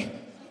ran away.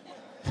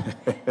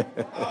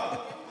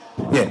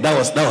 Yeah,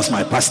 that was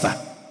my pastor.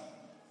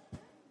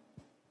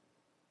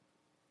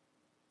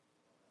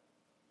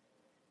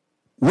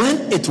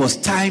 When it was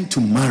time to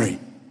marry,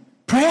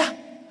 prayer,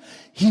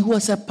 he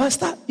was a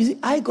pastor. You see,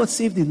 I got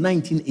saved in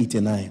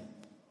 1989.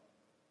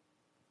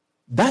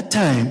 That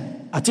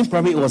time, I think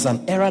probably it was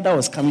an era that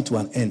was coming to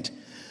an end.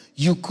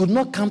 You could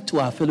not come to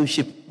our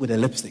fellowship with a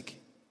lipstick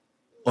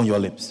on your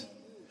lips.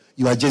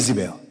 You are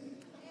Jezebel.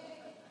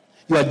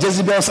 You are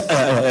Jezebel's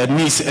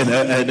niece. You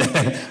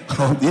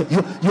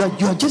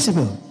are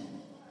Jezebel.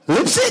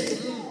 Lipstick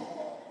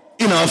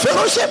in our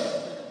fellowship.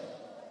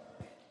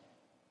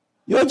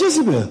 You are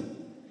Jezebel.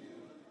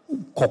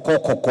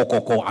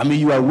 I mean,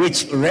 you are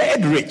rich,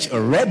 red rich.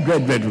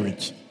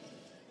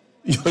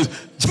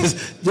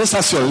 Just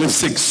as your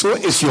lipstick, so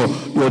is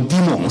your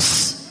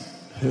demons.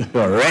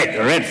 Your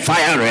red,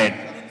 fire red.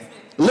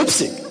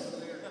 Lipstick.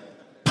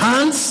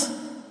 Pants,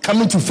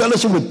 coming to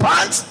fellowship with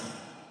pants.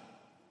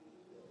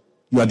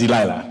 You are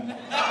Delilah.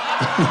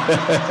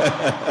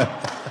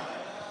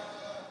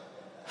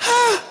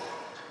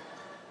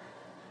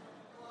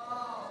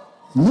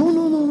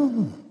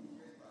 No.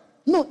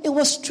 No, it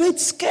was straight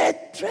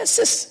skirt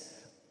dresses.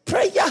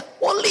 Prayer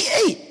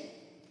only.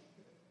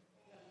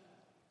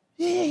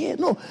 Yeah.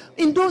 No,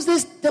 in those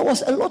days, there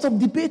was a lot of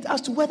debate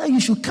as to whether you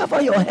should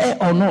cover your hair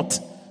or not.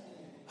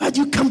 Why do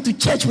you come to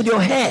church with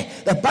your hair?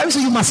 The Bible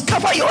says you must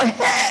cover your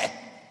hair.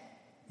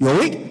 You're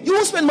weak. You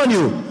won't spend money.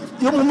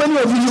 Many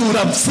of you would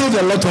have saved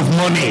a lot of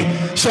money.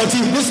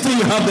 Shorty, this thing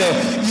you have there,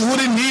 you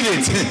wouldn't need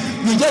it.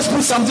 You just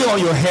put something on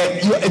your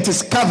head. It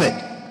is covered.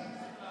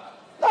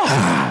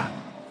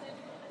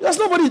 There's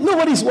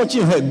nobody's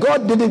watching your hair.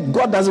 God did it.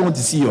 God doesn't want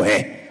to see your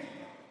hair.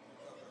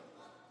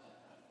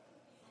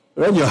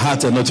 Rend your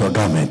heart and not your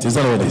garment. Is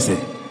that what they say?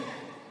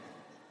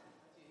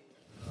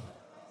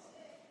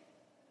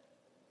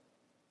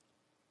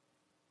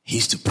 He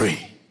used to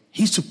pray.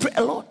 He used to pray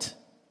a lot.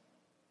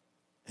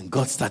 And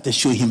God started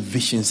showing him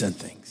visions and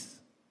things.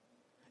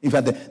 In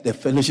fact, the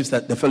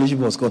fellowship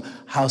was called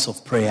House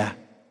of Prayer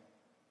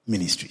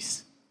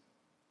Ministries.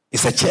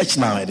 It's a church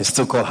now. It is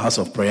still called House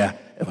of Prayer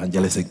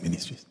Evangelistic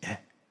Ministries. Yeah.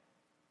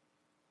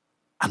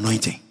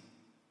 Anointing.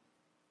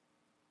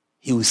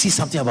 He will see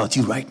something about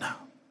you right now.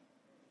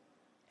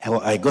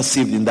 I got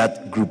saved in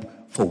that group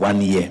for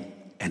 1 year,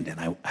 and then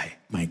I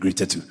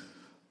migrated to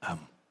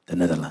the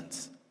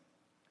Netherlands.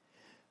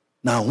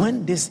 Now,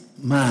 when this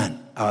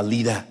man, our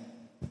leader,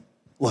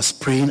 was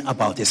praying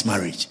about his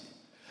marriage,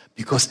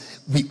 because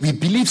we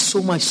believe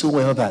so much so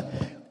well that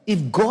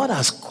if God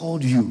has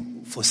called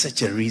you for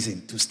such a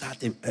reason to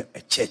start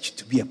a church,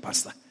 to be a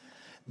pastor,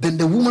 then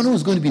the woman who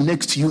is going to be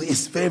next to you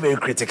is very, very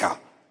critical.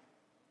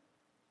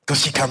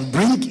 Because she can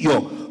bring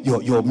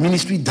your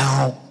ministry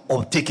down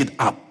or take it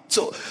up.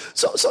 So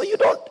you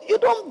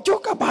don't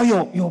joke about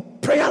your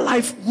prayer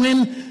life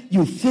when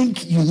you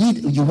think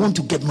you want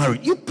to get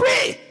married. You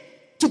pray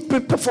to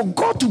prepare for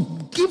God to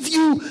give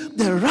you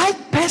the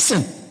right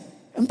person.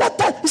 And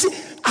that you see,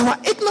 our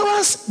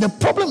ignorance, the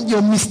problem,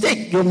 your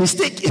mistake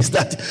is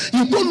that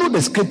you don't know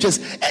the scriptures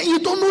and you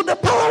don't know the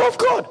power of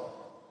God.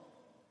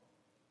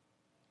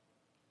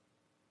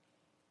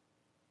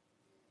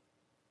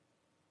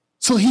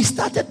 So he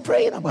started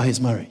praying about his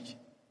marriage.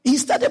 He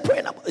was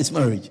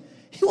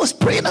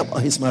praying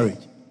about his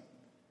marriage.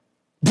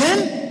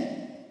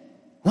 Then,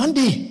 one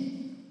day,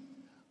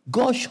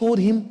 God showed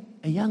him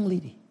a young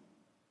lady.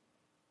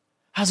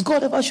 Has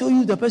God ever shown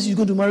you the person you're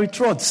going to marry?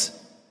 Trots.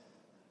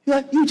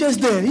 You just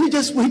there. You're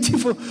just waiting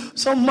for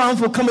some man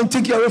to come and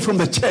take you away from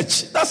the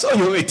church. That's all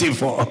you're waiting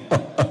for.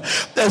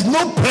 There's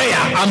no prayer,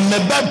 a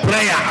bad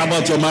prayer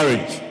about your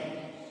marriage.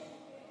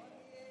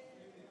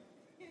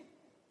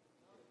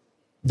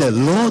 the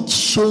Lord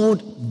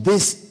showed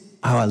this,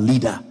 our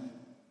leader,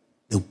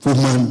 the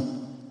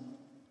woman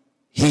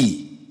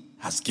he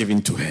has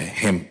given to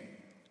him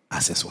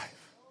as his wife.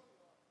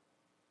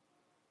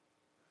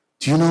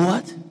 Do you know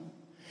what?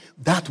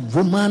 That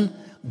woman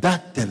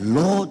that the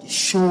Lord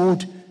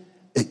showed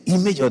the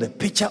image or the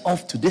picture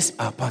of to this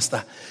our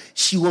pastor,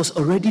 she was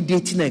already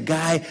dating a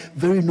guy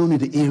very known in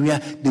the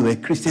area. They were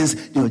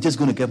Christians. They were just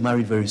going to get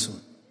married very soon.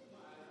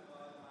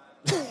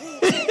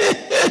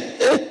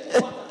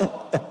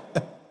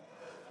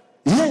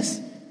 Yes.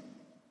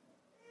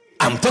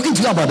 I'm talking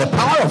to you about the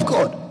power of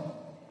God.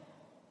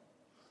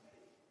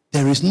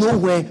 There is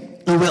nowhere,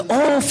 and we're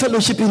all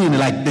fellowshipping in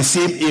like the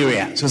same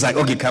area. So it's like,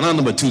 okay, canal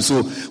number 2.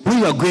 So when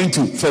you are going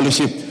to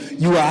fellowship,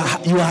 you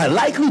are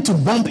likely to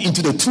bump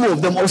into the two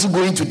of them also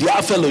going to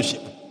their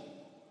fellowship.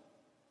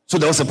 So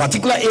there was a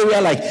particular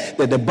area like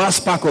the bus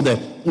park or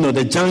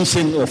the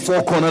junction or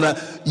four corner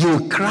that you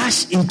will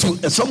crash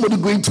into somebody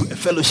going to a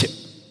fellowship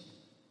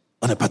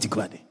on a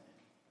particular day.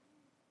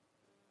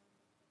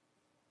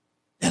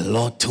 The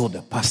Lord told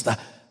the pastor,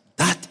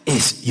 that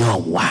is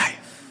your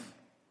wife.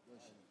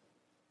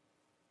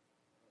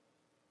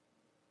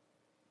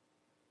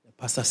 The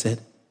pastor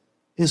said,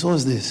 this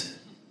was this.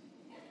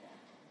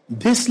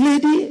 This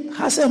lady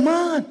has a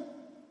man.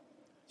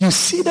 You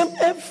see them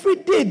every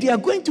day. They are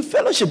going to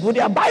fellowship with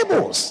their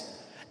Bibles.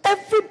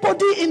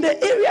 Everybody in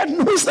the area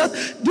knows that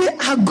they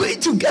are going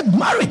to get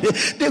married.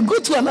 They go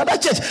to another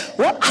church.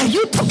 What are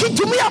you talking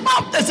to me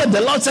about? They said,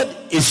 the Lord said,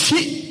 is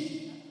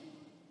she?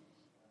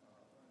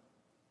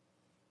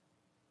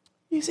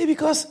 You see,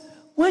 because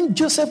when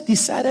Joseph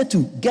decided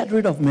to get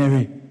rid of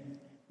Mary,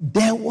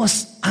 there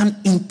was an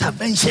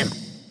intervention.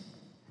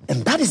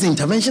 And that is the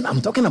intervention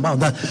I'm talking about.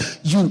 That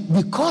you,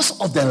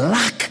 because of the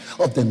lack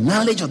of the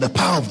knowledge of the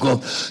power of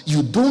God,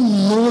 you don't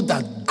know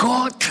that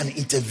God can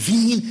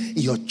intervene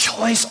in your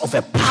choice of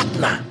a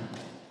partner.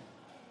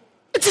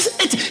 It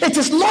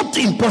is not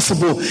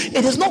impossible.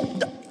 It is not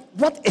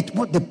what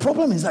the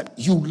problem is that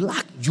you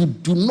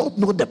do not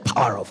know the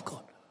power of God.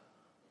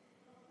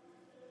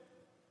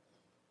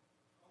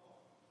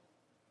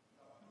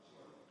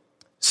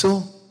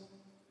 So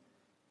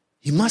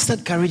he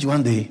mustered courage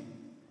one day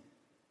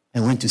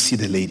and went to see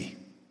the lady.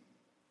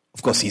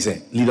 Of course, he's a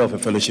leader of a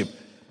fellowship.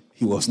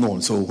 He was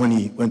known. So when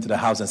he went to the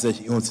house and said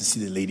he wants to see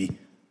the lady,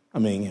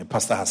 a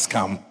pastor has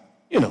come,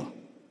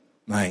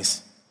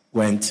 nice.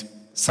 Went,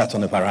 sat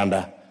on the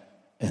veranda,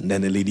 and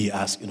then the lady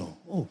asked,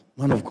 oh,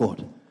 man of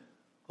God,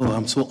 oh,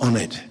 I'm so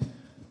honored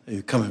that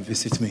you come and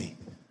visit me.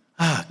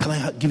 Can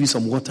I give you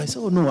some water? I said,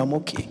 oh, no, I'm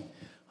okay.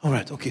 All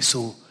right, okay,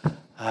 so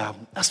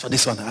as for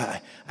this one,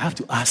 I have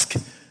to ask,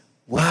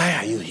 why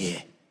are you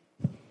here?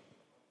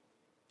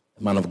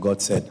 The man of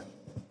God said,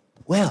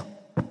 well,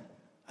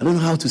 I don't know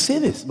how to say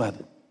this, but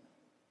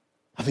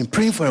I've been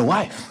praying for a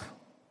wife.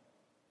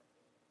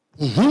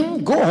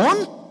 Go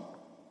on.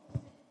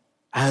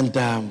 And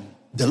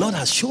the Lord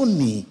has shown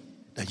me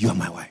that you are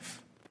my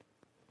wife.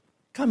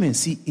 Come and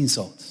see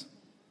insults.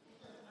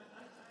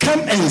 Come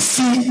and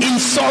see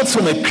insults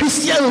from a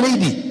Christian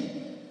lady.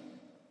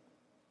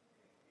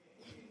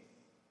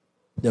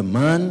 The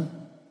man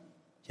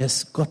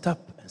just got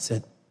up and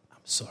said,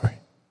 I'm sorry.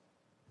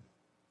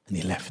 And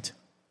he left.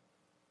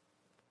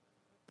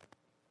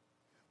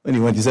 When he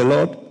went, he said,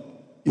 Lord,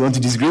 you want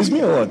to disgrace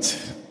me or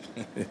what?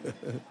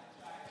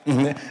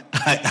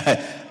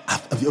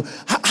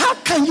 How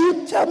can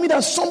you tell me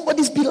that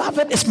somebody's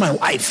beloved is my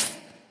wife?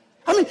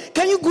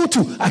 Can you go to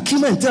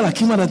Akima and tell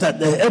Akima that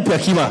help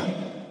Akima?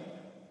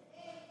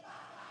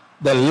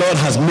 The Lord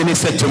has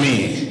ministered to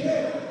me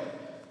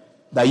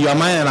that you are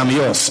mine and I'm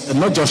yours, and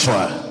not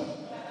Joshua.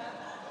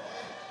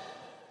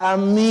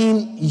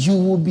 You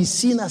will be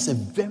seen as a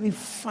very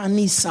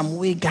funny some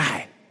way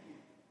guy.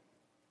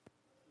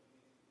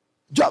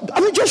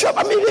 Joshua.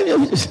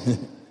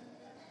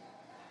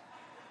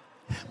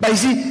 But you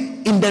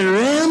see, in the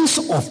realms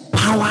of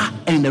power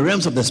and in the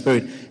realms of the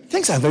spirit,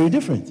 things are very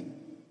different.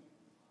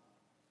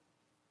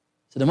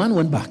 So the man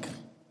went back.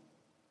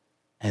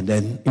 And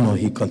then,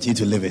 he continued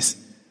to live his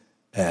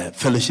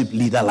fellowship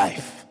leader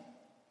life.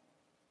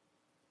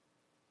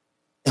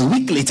 A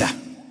week later,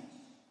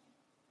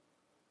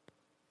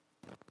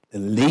 the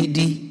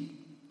lady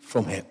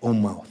from her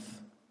own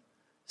mouth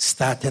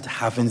started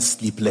having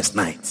sleepless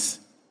nights.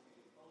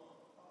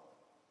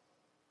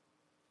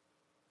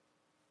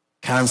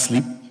 Can't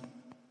sleep,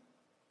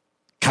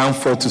 can't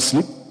fall to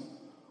sleep,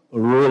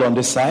 roll on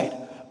this side,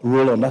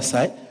 roll on that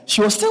side.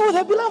 She was still with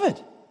her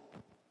beloved.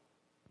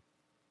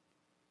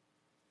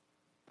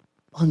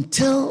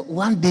 Until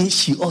one day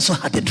she also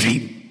had a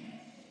dream.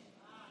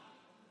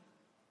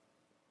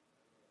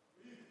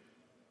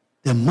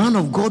 The man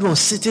of God was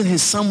sitting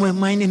somewhere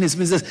minding his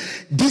business.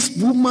 This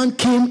woman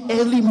came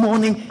early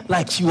morning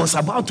like she was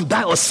about to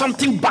die or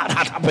something bad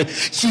had happened.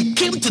 She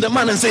came to the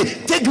man and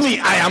said, take me,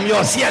 I am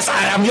yours. Yes,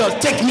 I am yours.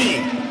 Take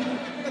me.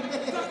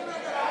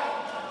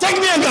 Take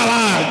me in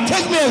Galam.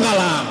 Take me in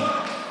Galam.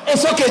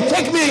 It's okay.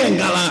 Take me in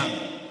Galam.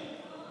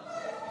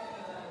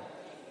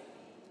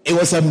 It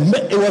was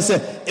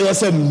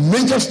a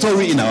major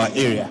story in our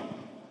area.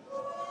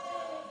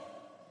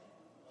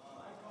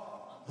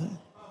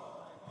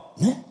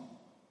 Yeah?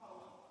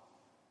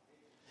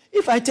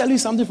 If I tell you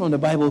something from the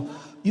Bible,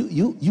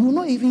 you will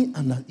not even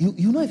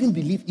you not even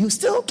believe. You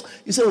say,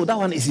 oh, that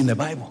one is in the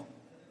Bible.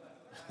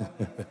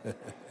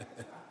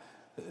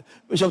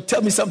 Bishop,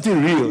 tell me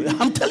something real.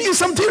 I'm telling you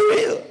something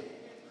real.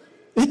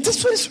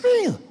 This one is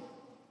real.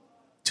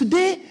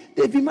 Today,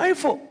 they've been married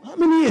for how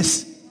many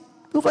years?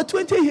 Over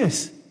 20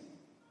 years.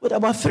 With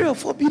about 3 or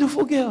 4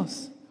 beautiful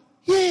girls.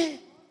 Yeah,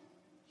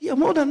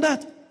 more than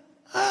that.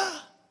 Yeah.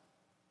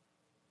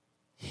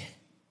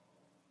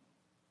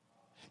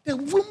 The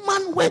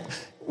woman went.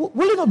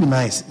 Will it not be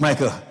nice,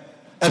 Michael?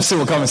 FC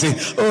will come and say,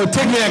 oh,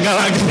 take me a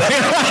galaxy.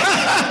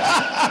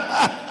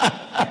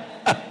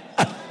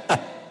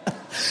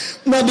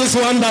 Not this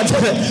one that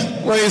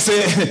when you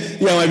say,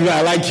 yeah,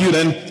 I like you,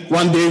 then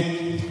one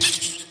day,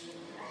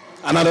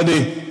 another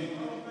day,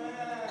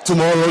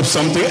 tomorrow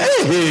something.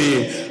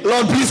 Hey,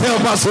 Lord, please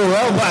help us,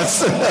 help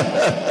us.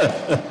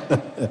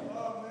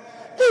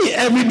 Hey,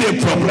 everyday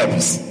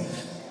problems.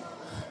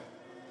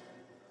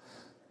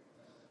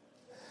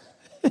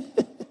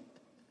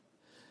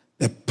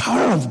 The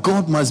power of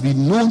God must be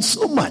known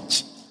so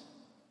much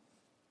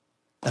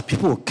that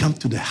people will come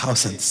to the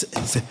house and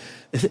say,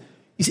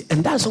 you see,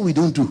 and that's what we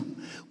don't do.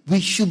 We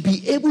should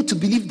be able to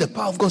believe the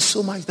power of God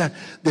so much that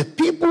the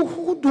people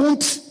who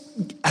don't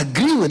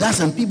agree with us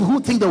and people who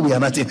think that we are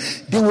nothing,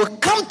 they will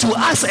come to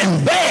us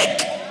and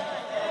beg.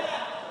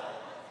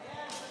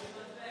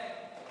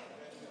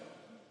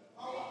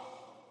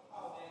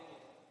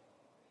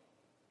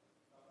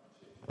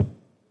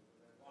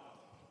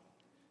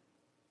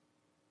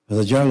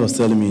 Brother Gerald was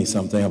telling me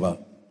something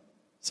about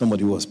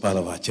somebody who was part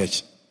of our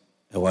church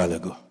a while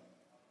ago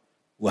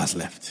who has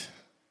left.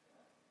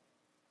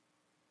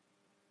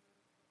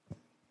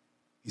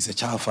 He's a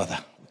child father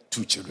with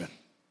 2 children.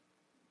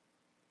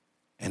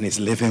 And he's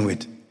living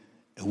with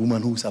a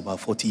woman who's about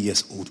 40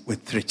 years old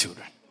with 3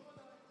 children.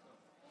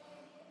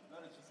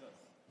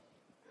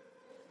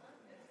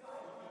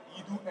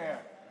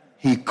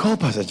 He called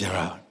Pastor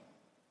Gerald.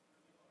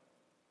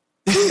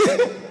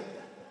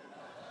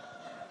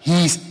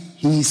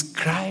 He's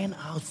crying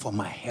out for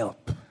my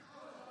help.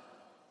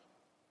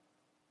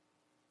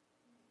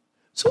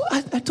 So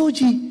I told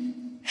you,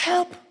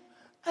 help,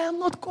 I am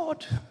not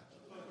God.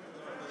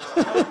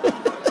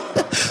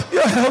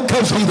 Your help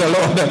comes from the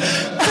Lord.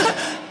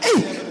 Hey,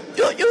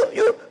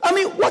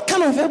 what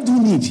kind of help do you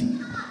need?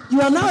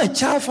 You are now a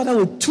child father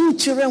with 2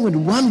 children with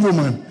 1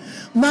 woman.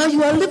 Now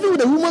you are living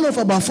with a woman of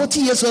about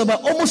 40 years old,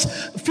 about almost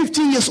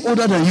 15 years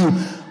older than you.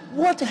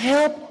 What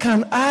help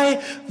can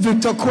I,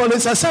 Victor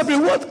Collins Asabri,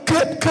 what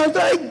can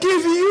I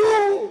give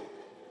you?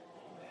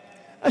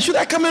 Should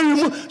I come and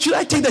remove? Should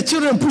I take the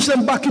children and push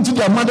them back into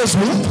their mother's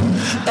womb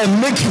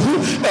and make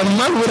you a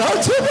man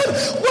without children?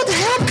 What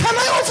help can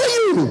I offer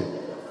you?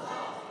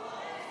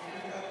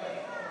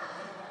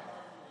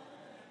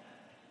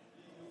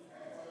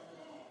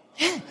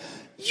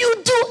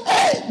 You do.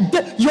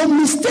 Your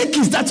mistake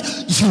is that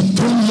you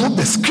don't know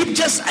the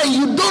scriptures and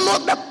you don't know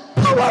the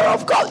power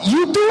of God.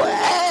 You do.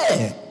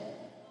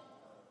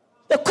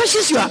 The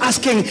questions you are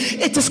asking,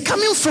 it is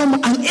coming from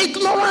an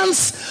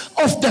ignorance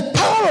of the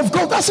power of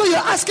God. That's why you're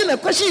asking the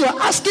question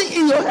you're asking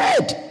in your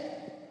head.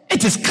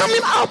 It is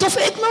coming out of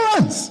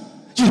ignorance.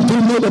 You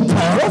don't know the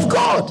power of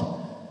God.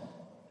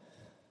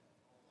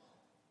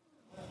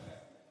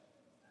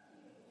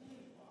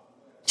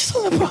 You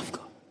don't know the power of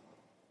God.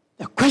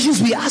 The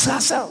questions we ask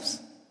ourselves.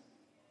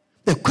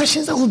 The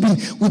questions that we've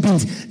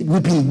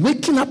been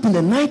waking up in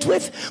the night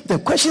with, the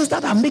questions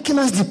that are making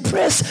us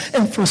depressed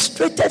and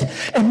frustrated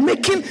and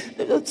making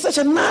such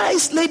a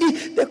nice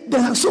lady.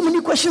 There are so many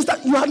questions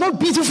that you are not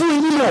beautiful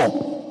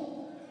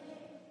anymore.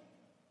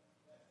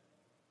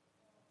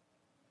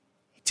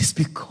 It is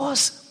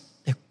because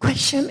the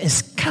question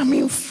is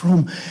coming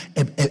from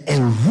a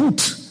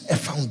root, a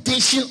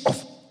foundation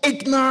of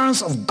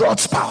ignorance of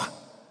God's power.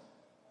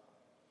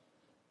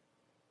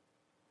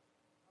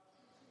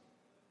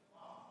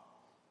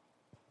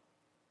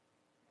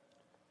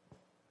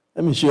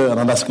 Let me show you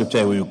another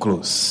scripture we will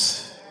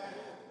close.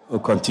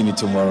 We'll continue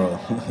tomorrow.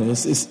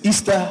 It's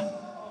Easter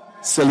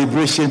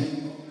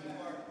celebration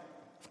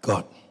of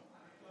God.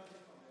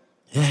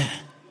 Yeah.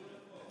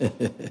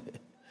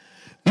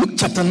 Luke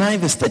chapter 9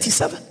 verse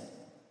 37.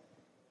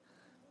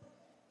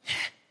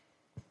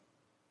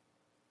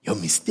 Your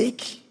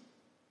mistake,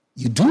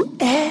 you do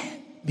err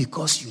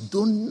because you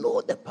don't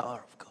know the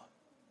power of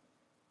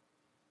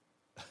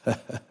God.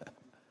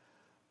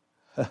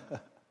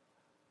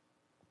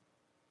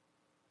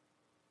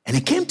 And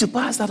it came to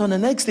pass that on the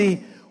next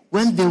day,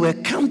 when they were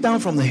come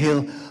down from the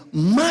hill,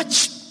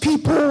 much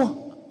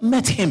people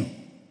met him.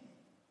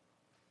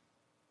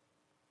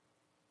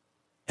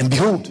 And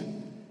behold,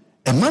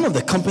 a man of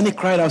the company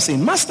cried out,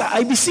 saying, Master,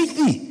 I beseech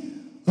thee,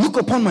 look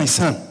upon my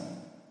son,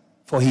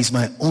 for he is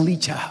my only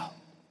child.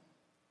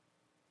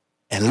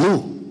 And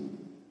lo,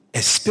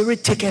 a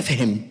spirit taketh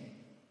him,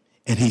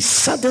 and he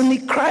suddenly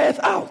crieth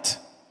out,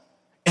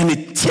 and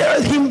it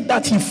teareth him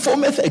that he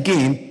foameth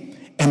again,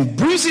 and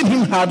bruising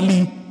him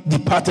hardly,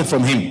 departed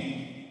from him.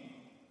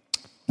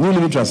 New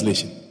Living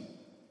Translation.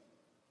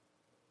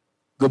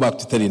 Go back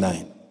to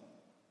 39.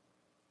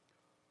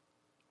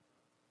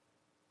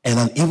 And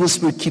an evil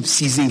spirit keeps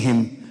seizing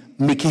him,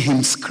 making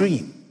him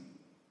scream.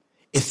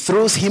 It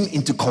throws him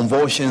into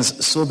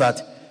convulsions so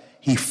that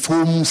he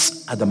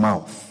foams at the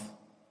mouth.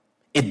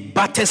 It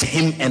batters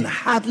him and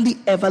hardly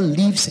ever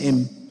leaves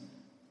him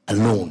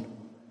alone.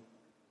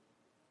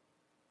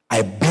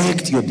 I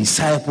begged your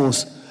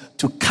disciples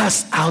to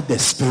cast out the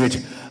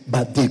spirit,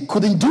 but they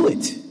couldn't do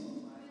it.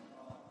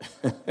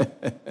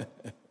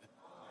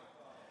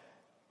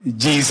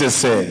 Jesus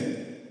said,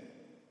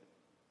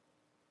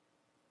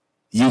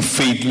 you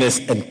faithless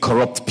and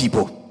corrupt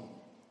people,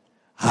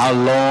 how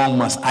long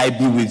must I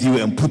be with you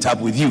and put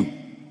up with you?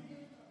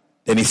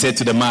 Then he said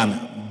to the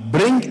man,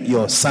 bring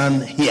your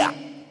son here.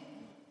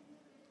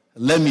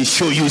 Let me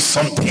show you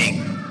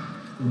something.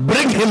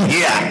 Bring him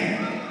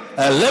here.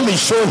 Let me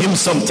show him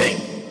something.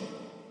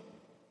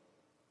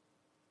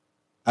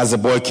 As the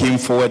boy came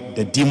forward,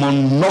 the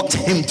demon knocked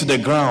him to the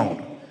ground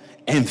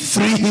and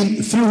threw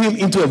him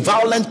into a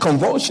violent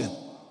convulsion.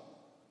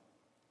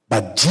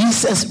 But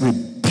Jesus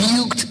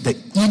rebuked the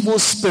evil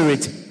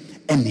spirit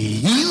and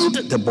healed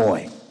the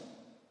boy.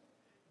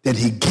 Then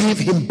he gave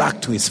him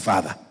back to his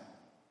father.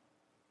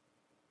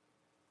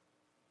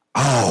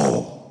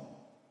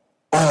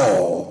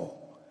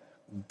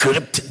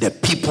 Gripped the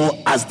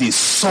people as they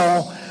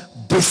saw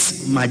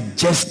this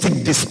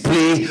majestic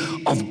display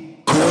of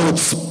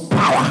God's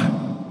power.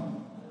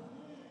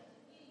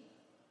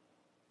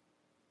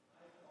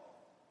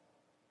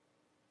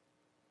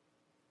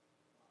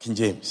 King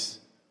James.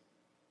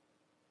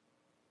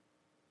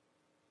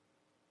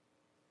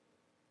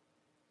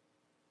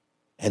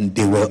 And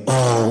they were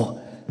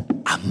all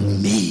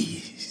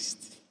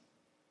amazed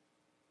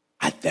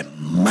at the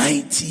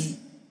mighty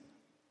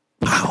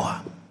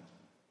power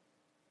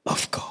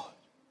of God.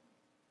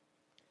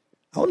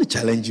 I want to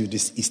challenge you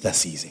this Easter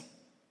season.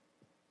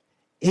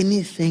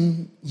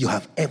 Anything you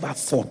have ever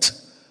thought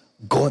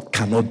God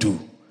cannot do,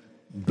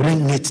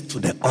 bring it to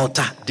the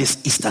altar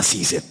this Easter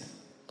season.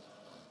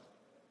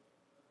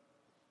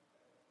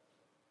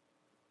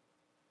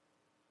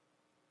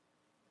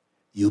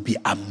 You'll be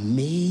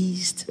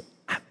amazed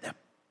at the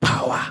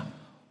power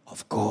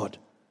of God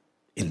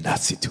in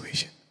that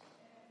situation.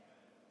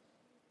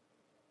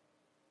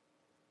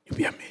 You'll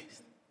be amazed.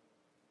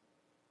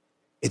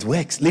 It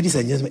works. Ladies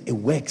and gentlemen, it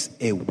works.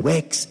 It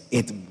works.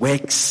 It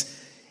works.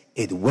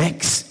 It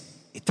works.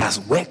 It has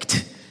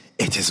worked.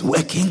 It is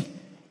working.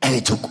 And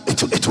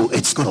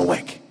it's going to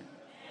work.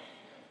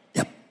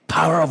 The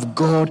power of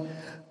God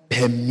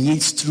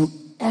permeates through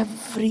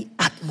every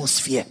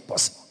atmosphere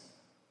possible.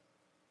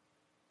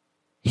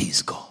 He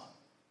is God.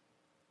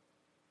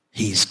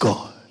 He is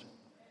God.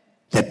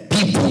 The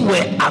people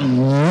were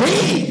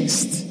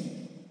amazed,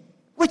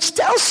 which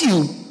tells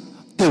you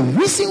the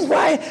reason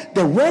why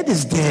the word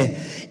is there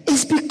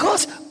is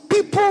because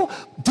people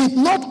did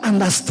not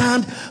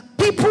understand,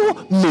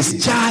 people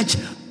misjudged,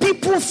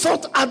 people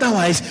thought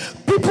otherwise,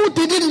 people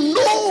didn't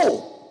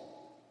know.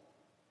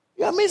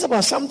 You're amazed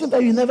about something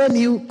that you never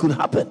knew could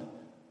happen.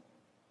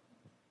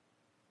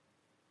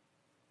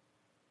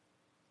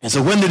 And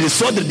so when they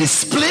saw the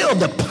display of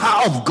the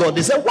power of God,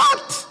 they said,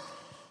 what?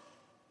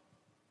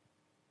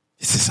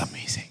 This is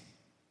amazing.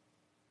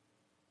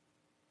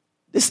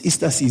 This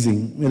Easter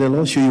season, may the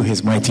Lord show you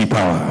his mighty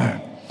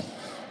power.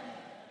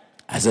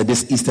 I said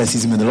this Easter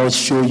season, may the Lord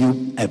show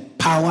you a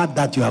power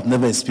that you have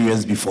never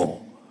experienced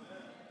before.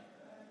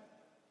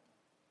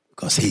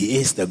 Because he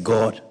is the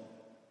God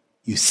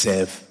you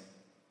serve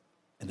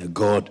and the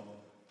God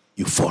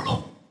you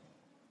follow.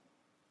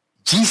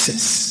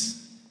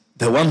 Jesus,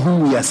 the one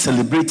whom we are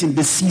celebrating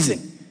this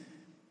season,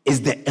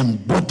 is the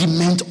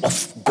embodiment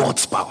of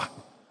God's power.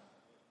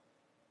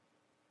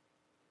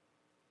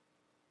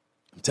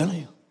 I'm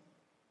telling you.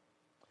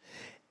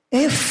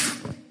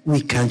 If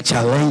we can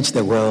challenge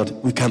the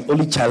world, we can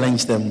only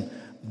challenge them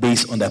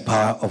based on the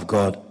power of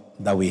God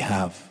that we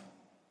have.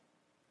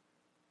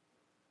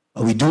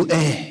 But we do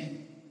err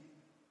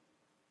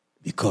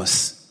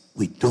because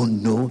we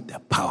don't know the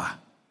power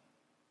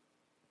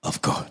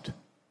of God.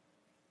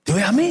 They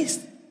were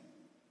amazed.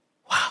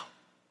 Wow.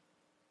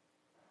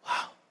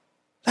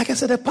 Like I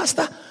said, the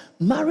pastor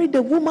married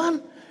the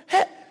woman.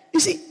 Hey, you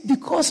see,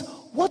 because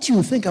what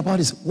you think about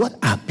is, what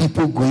are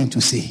people going to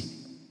say?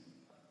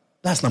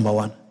 That's number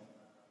one.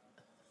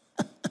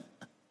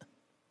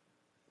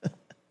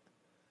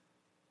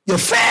 Your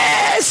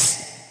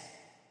first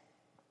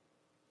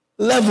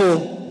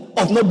level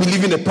of not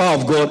believing the power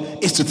of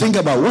God is to think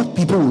about what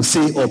people will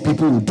say or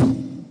people will do.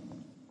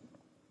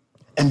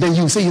 And then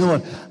you say, you know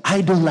what? I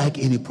don't like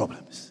any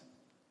problems.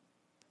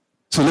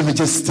 So let me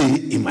just stay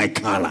in my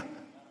corner.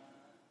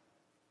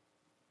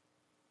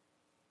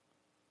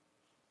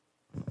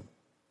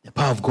 The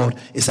power of God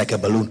is like a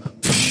balloon.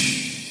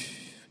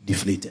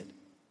 Deflated.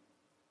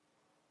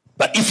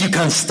 But if you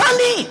can stand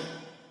in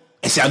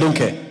and say, I don't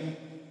care.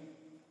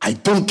 I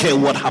don't care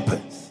what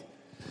happens.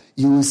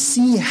 You will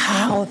see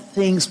how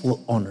things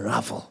will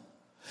unravel.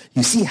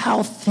 You see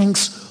how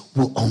things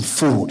will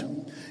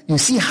unfold. You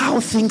see how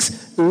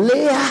things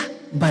layer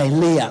by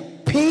layer,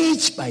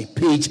 page by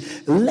page,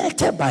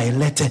 letter by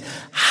letter,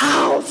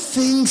 how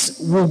things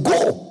will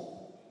go.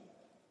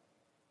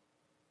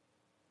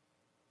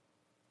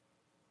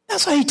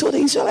 That's why he told the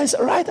Israelites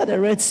right at the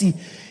Red Sea.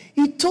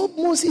 He told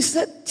Moses, he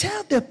said,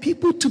 tell the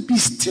people to be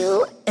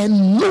still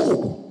and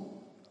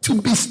know.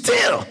 To be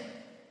still.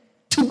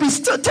 To be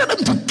still. Tell them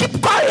to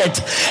keep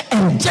quiet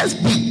and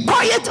just be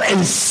quiet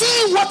and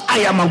see what I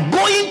am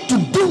going to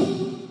do.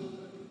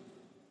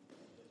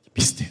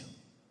 Be still.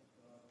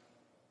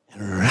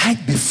 And right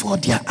before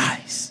their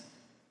eyes,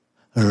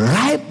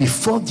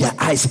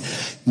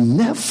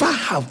 never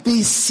have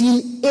they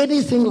seen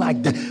anything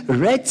like the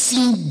Red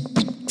Sea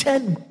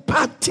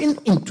parting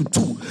into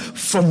two.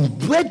 From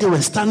where they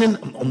were standing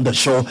on the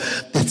shore,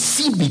 the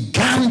sea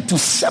began to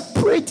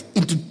separate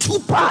into two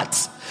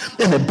parts.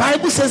 And the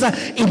Bible says that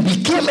it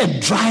became a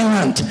dry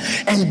land,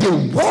 and they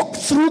walked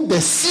through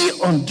the sea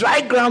on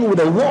dry ground with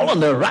a wall on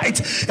the right,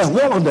 a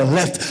wall on the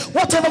left.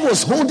 Whatever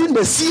was holding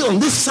the sea on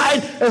this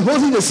side and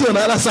holding the sea on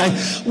the other side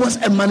was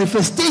a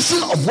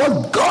manifestation of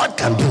what God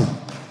can do.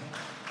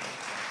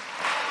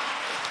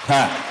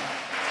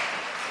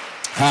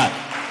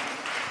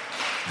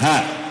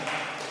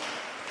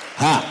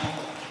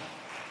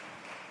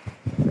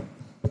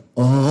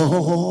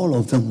 All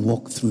of them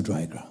walked through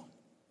dry ground.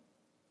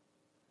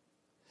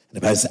 And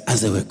the Bible says,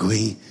 as they were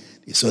going,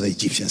 they saw the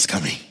Egyptians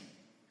coming.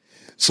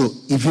 So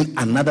even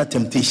another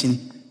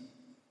temptation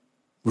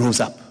rose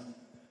up.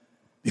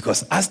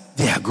 Because as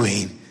they are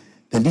going,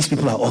 then these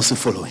people are also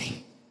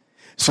following.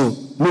 So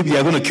maybe they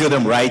are going to kill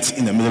them right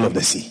in the middle of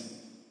the sea.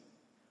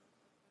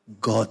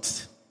 God,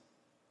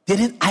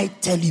 didn't I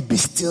tell you be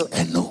still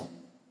and know?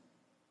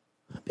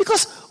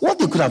 Because what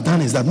they could have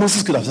done is that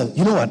Moses could have said,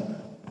 you know what?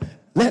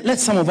 Let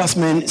some of us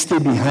men stay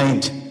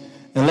behind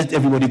and let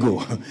everybody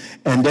go.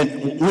 And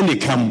then when they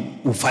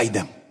come, we'll fight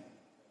them.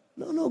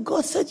 No,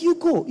 God said, you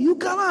go. You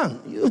galang.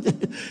 You,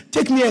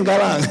 take me and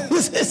galang.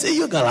 Say,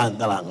 you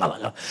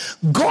galang.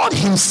 God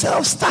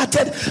himself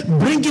started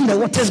bringing the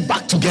waters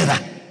back together.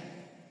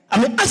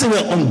 I mean, as they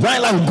were on dry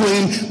land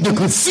going, they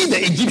could see the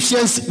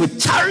Egyptians with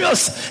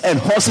chariots and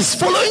horses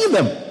following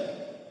them.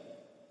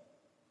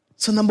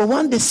 So number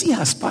one, the sea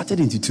has parted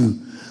into two.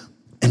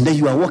 And then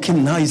you are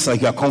walking now, it's like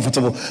you are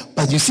comfortable,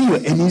 but you see your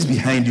enemies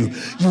behind you.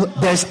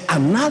 There's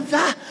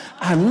another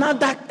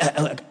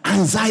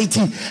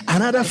anxiety,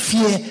 another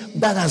fear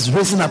that has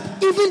risen up,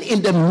 even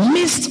in the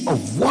midst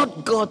of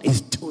what God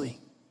is doing.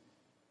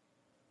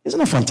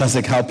 Isn't it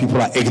fantastic how people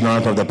are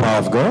ignorant of the power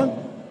of God?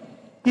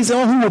 He's the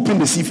one who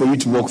opened the sea for you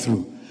to walk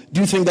through.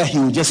 Do you think that he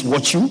will just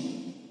watch you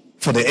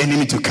for the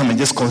enemy to come and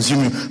just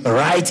consume you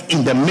right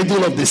in the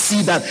middle of the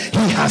sea that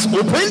he has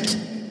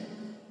opened?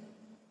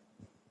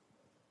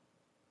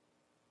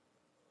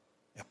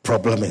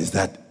 Problem is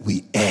that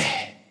we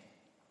err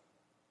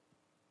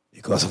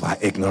because of our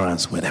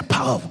ignorance where the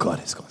power of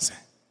God is concerned.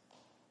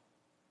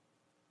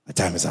 My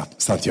time is up.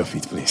 Stand to your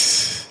feet,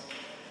 please.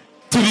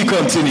 To be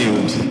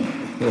continued.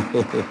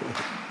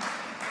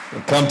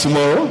 We'll come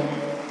tomorrow.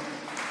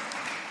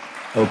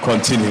 We'll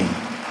continue.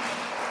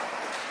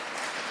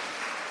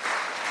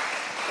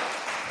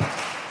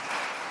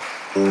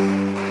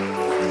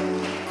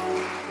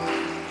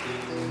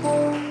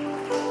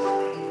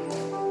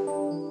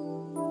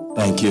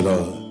 Thank you,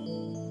 Lord.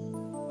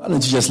 Why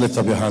don't you just lift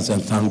up your hands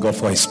and thank God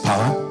for his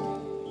power?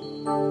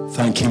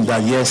 Thank him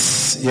that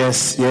yes.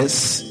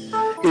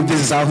 If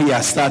this is how he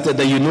has started,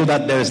 then you know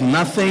that there is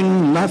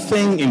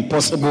nothing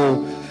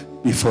impossible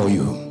before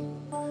you.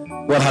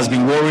 What has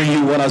been worrying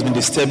you, what has been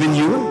disturbing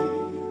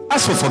you,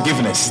 ask for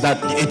forgiveness,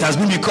 that it has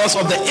been because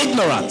of the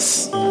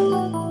ignorance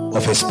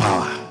of his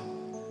power.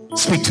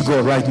 Speak to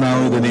God right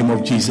now in the name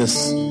of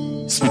Jesus.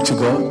 Speak to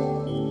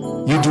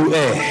God. You do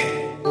err.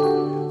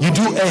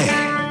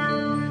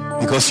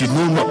 Because you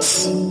know not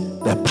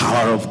the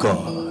power of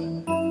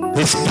God.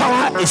 His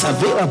power is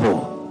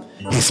available.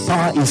 His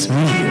power is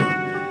real.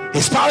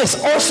 His power is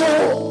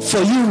also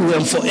for you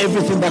and for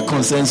everything that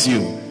concerns you.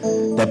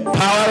 The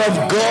power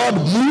of God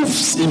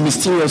moves in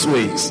mysterious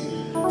ways.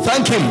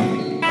 Thank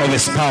him for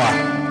his power.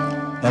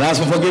 And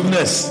ask for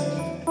forgiveness.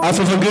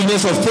 Ask for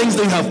forgiveness of things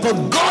that you have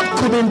thought God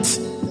couldn't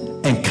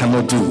and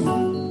cannot do.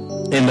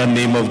 In the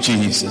name of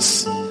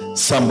Jesus.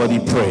 Somebody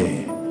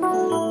pray.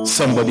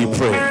 Somebody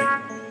pray.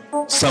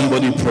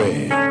 Somebody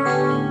pray.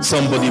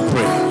 Somebody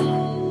pray.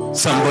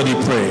 Somebody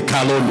pray.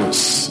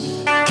 Kalolos,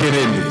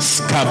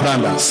 Kerelis,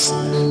 Kabrandas,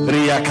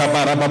 Ria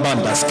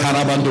Kabarababandas,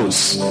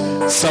 Karabandos.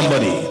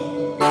 Somebody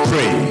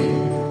pray.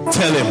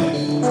 Tell him,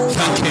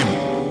 thank him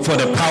for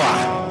the power.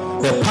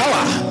 The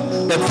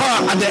power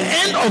at the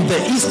end of the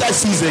Easter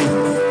season,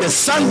 the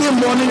Sunday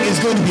morning is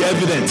going to be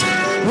evident.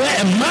 Where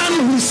a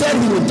man who said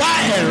he would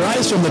die and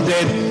rise from the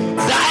dead,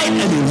 died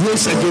and he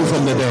rose again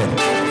from the dead.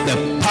 The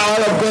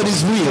power of God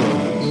is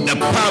real. The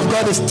power of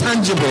God is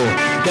tangible.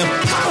 The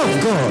power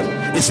of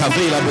God is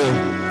available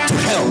to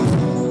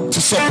help, to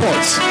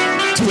support,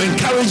 to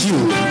encourage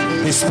you.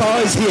 His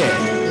power is here.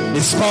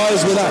 His power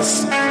is with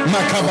us.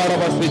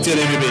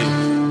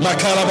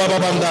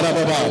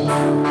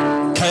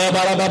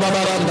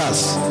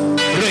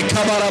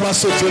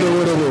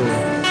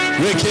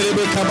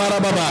 Rekerebe kabara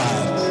baba.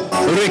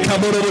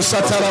 Rekaboro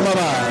satara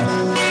baba.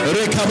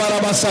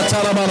 Rekabara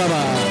satara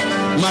baba.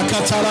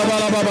 Makatara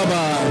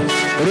baba.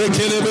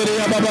 Rekerebe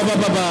baba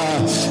baba.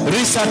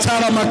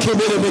 Risatara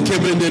makebere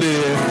bekebrendere.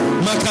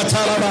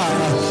 Makatara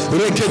baba.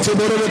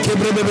 Reketeboro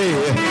bekebrebe.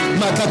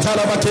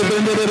 Makatara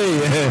bakebrendere.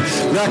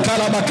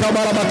 Rakala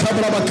bakabara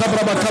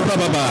bakabra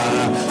baba.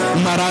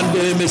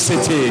 Marande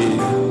mesete.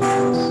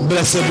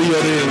 Blessed be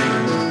your name.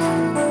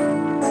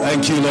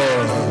 Thank you,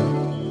 Lord.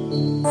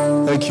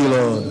 Thank you,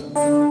 Lord.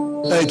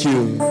 Thank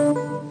you.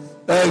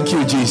 Thank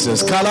you,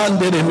 Jesus.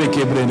 Thank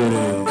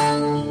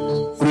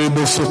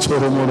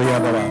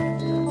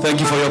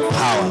you for your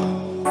power.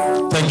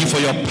 Thank you for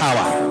your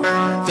power.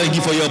 Thank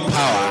you for your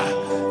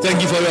power.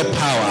 Thank you for your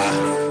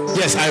power.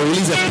 Yes, I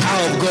release the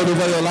power of God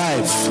over your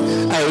life.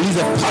 I release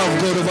the power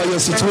of God over your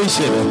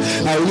situation.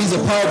 I release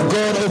the power of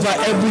God over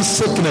every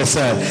sickness,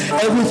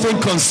 everything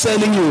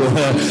concerning you.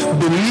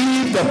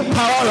 Believe the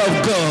power of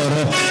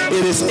God.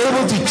 It is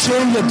able to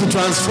change and to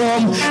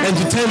transform and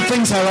to turn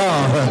things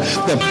around.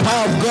 The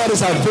power of God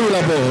is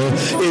available.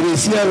 It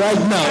is here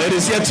right now. It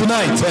is here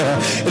tonight.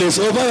 It is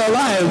over your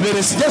life. It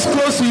is just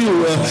close to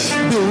you.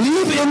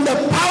 Believe in the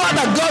power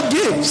that God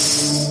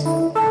gives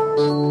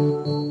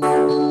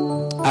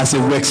as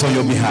it works on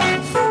your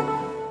behalf.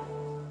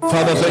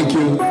 Father, thank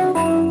you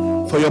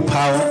for your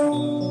power.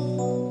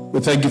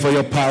 We thank you for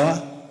your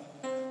power.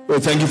 We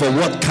thank you for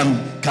what can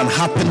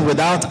happen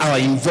without our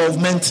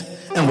involvement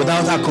and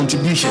without our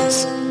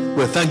contributions.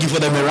 We thank you for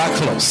the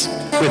miraculous.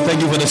 We thank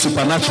you for the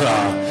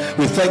supernatural.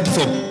 We thank you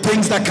for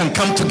things that can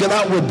come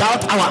together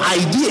without our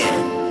idea.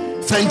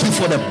 Thank you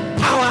for the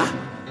power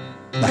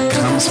that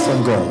comes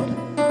from God.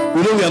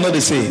 We know we are not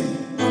the same.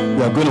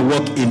 We are going to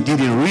walk indeed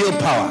in real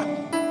power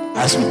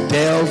as we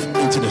delve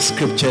into the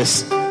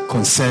scriptures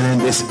concerning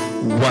this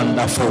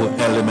wonderful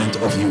element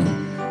of you.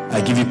 I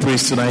give you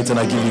praise tonight and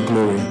I give you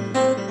glory.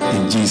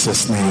 In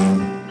Jesus'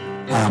 name,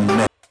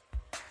 amen.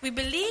 We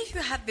believe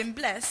you have been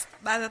blessed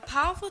by the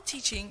powerful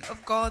teaching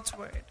of God's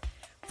Word.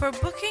 For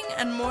booking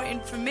and more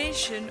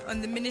information on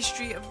the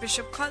ministry of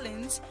Bishop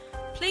Collins,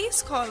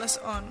 please call us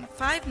on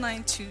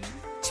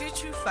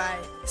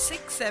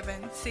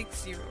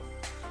 592-225-6760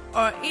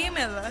 or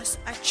email us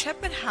at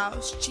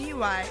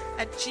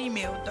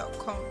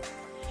shepherdhousegY@gmail.com.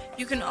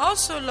 You can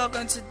also log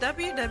on to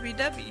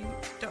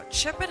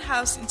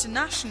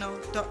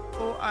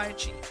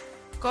www.shepherdhouseinternational.org.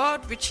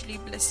 God richly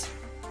bless you.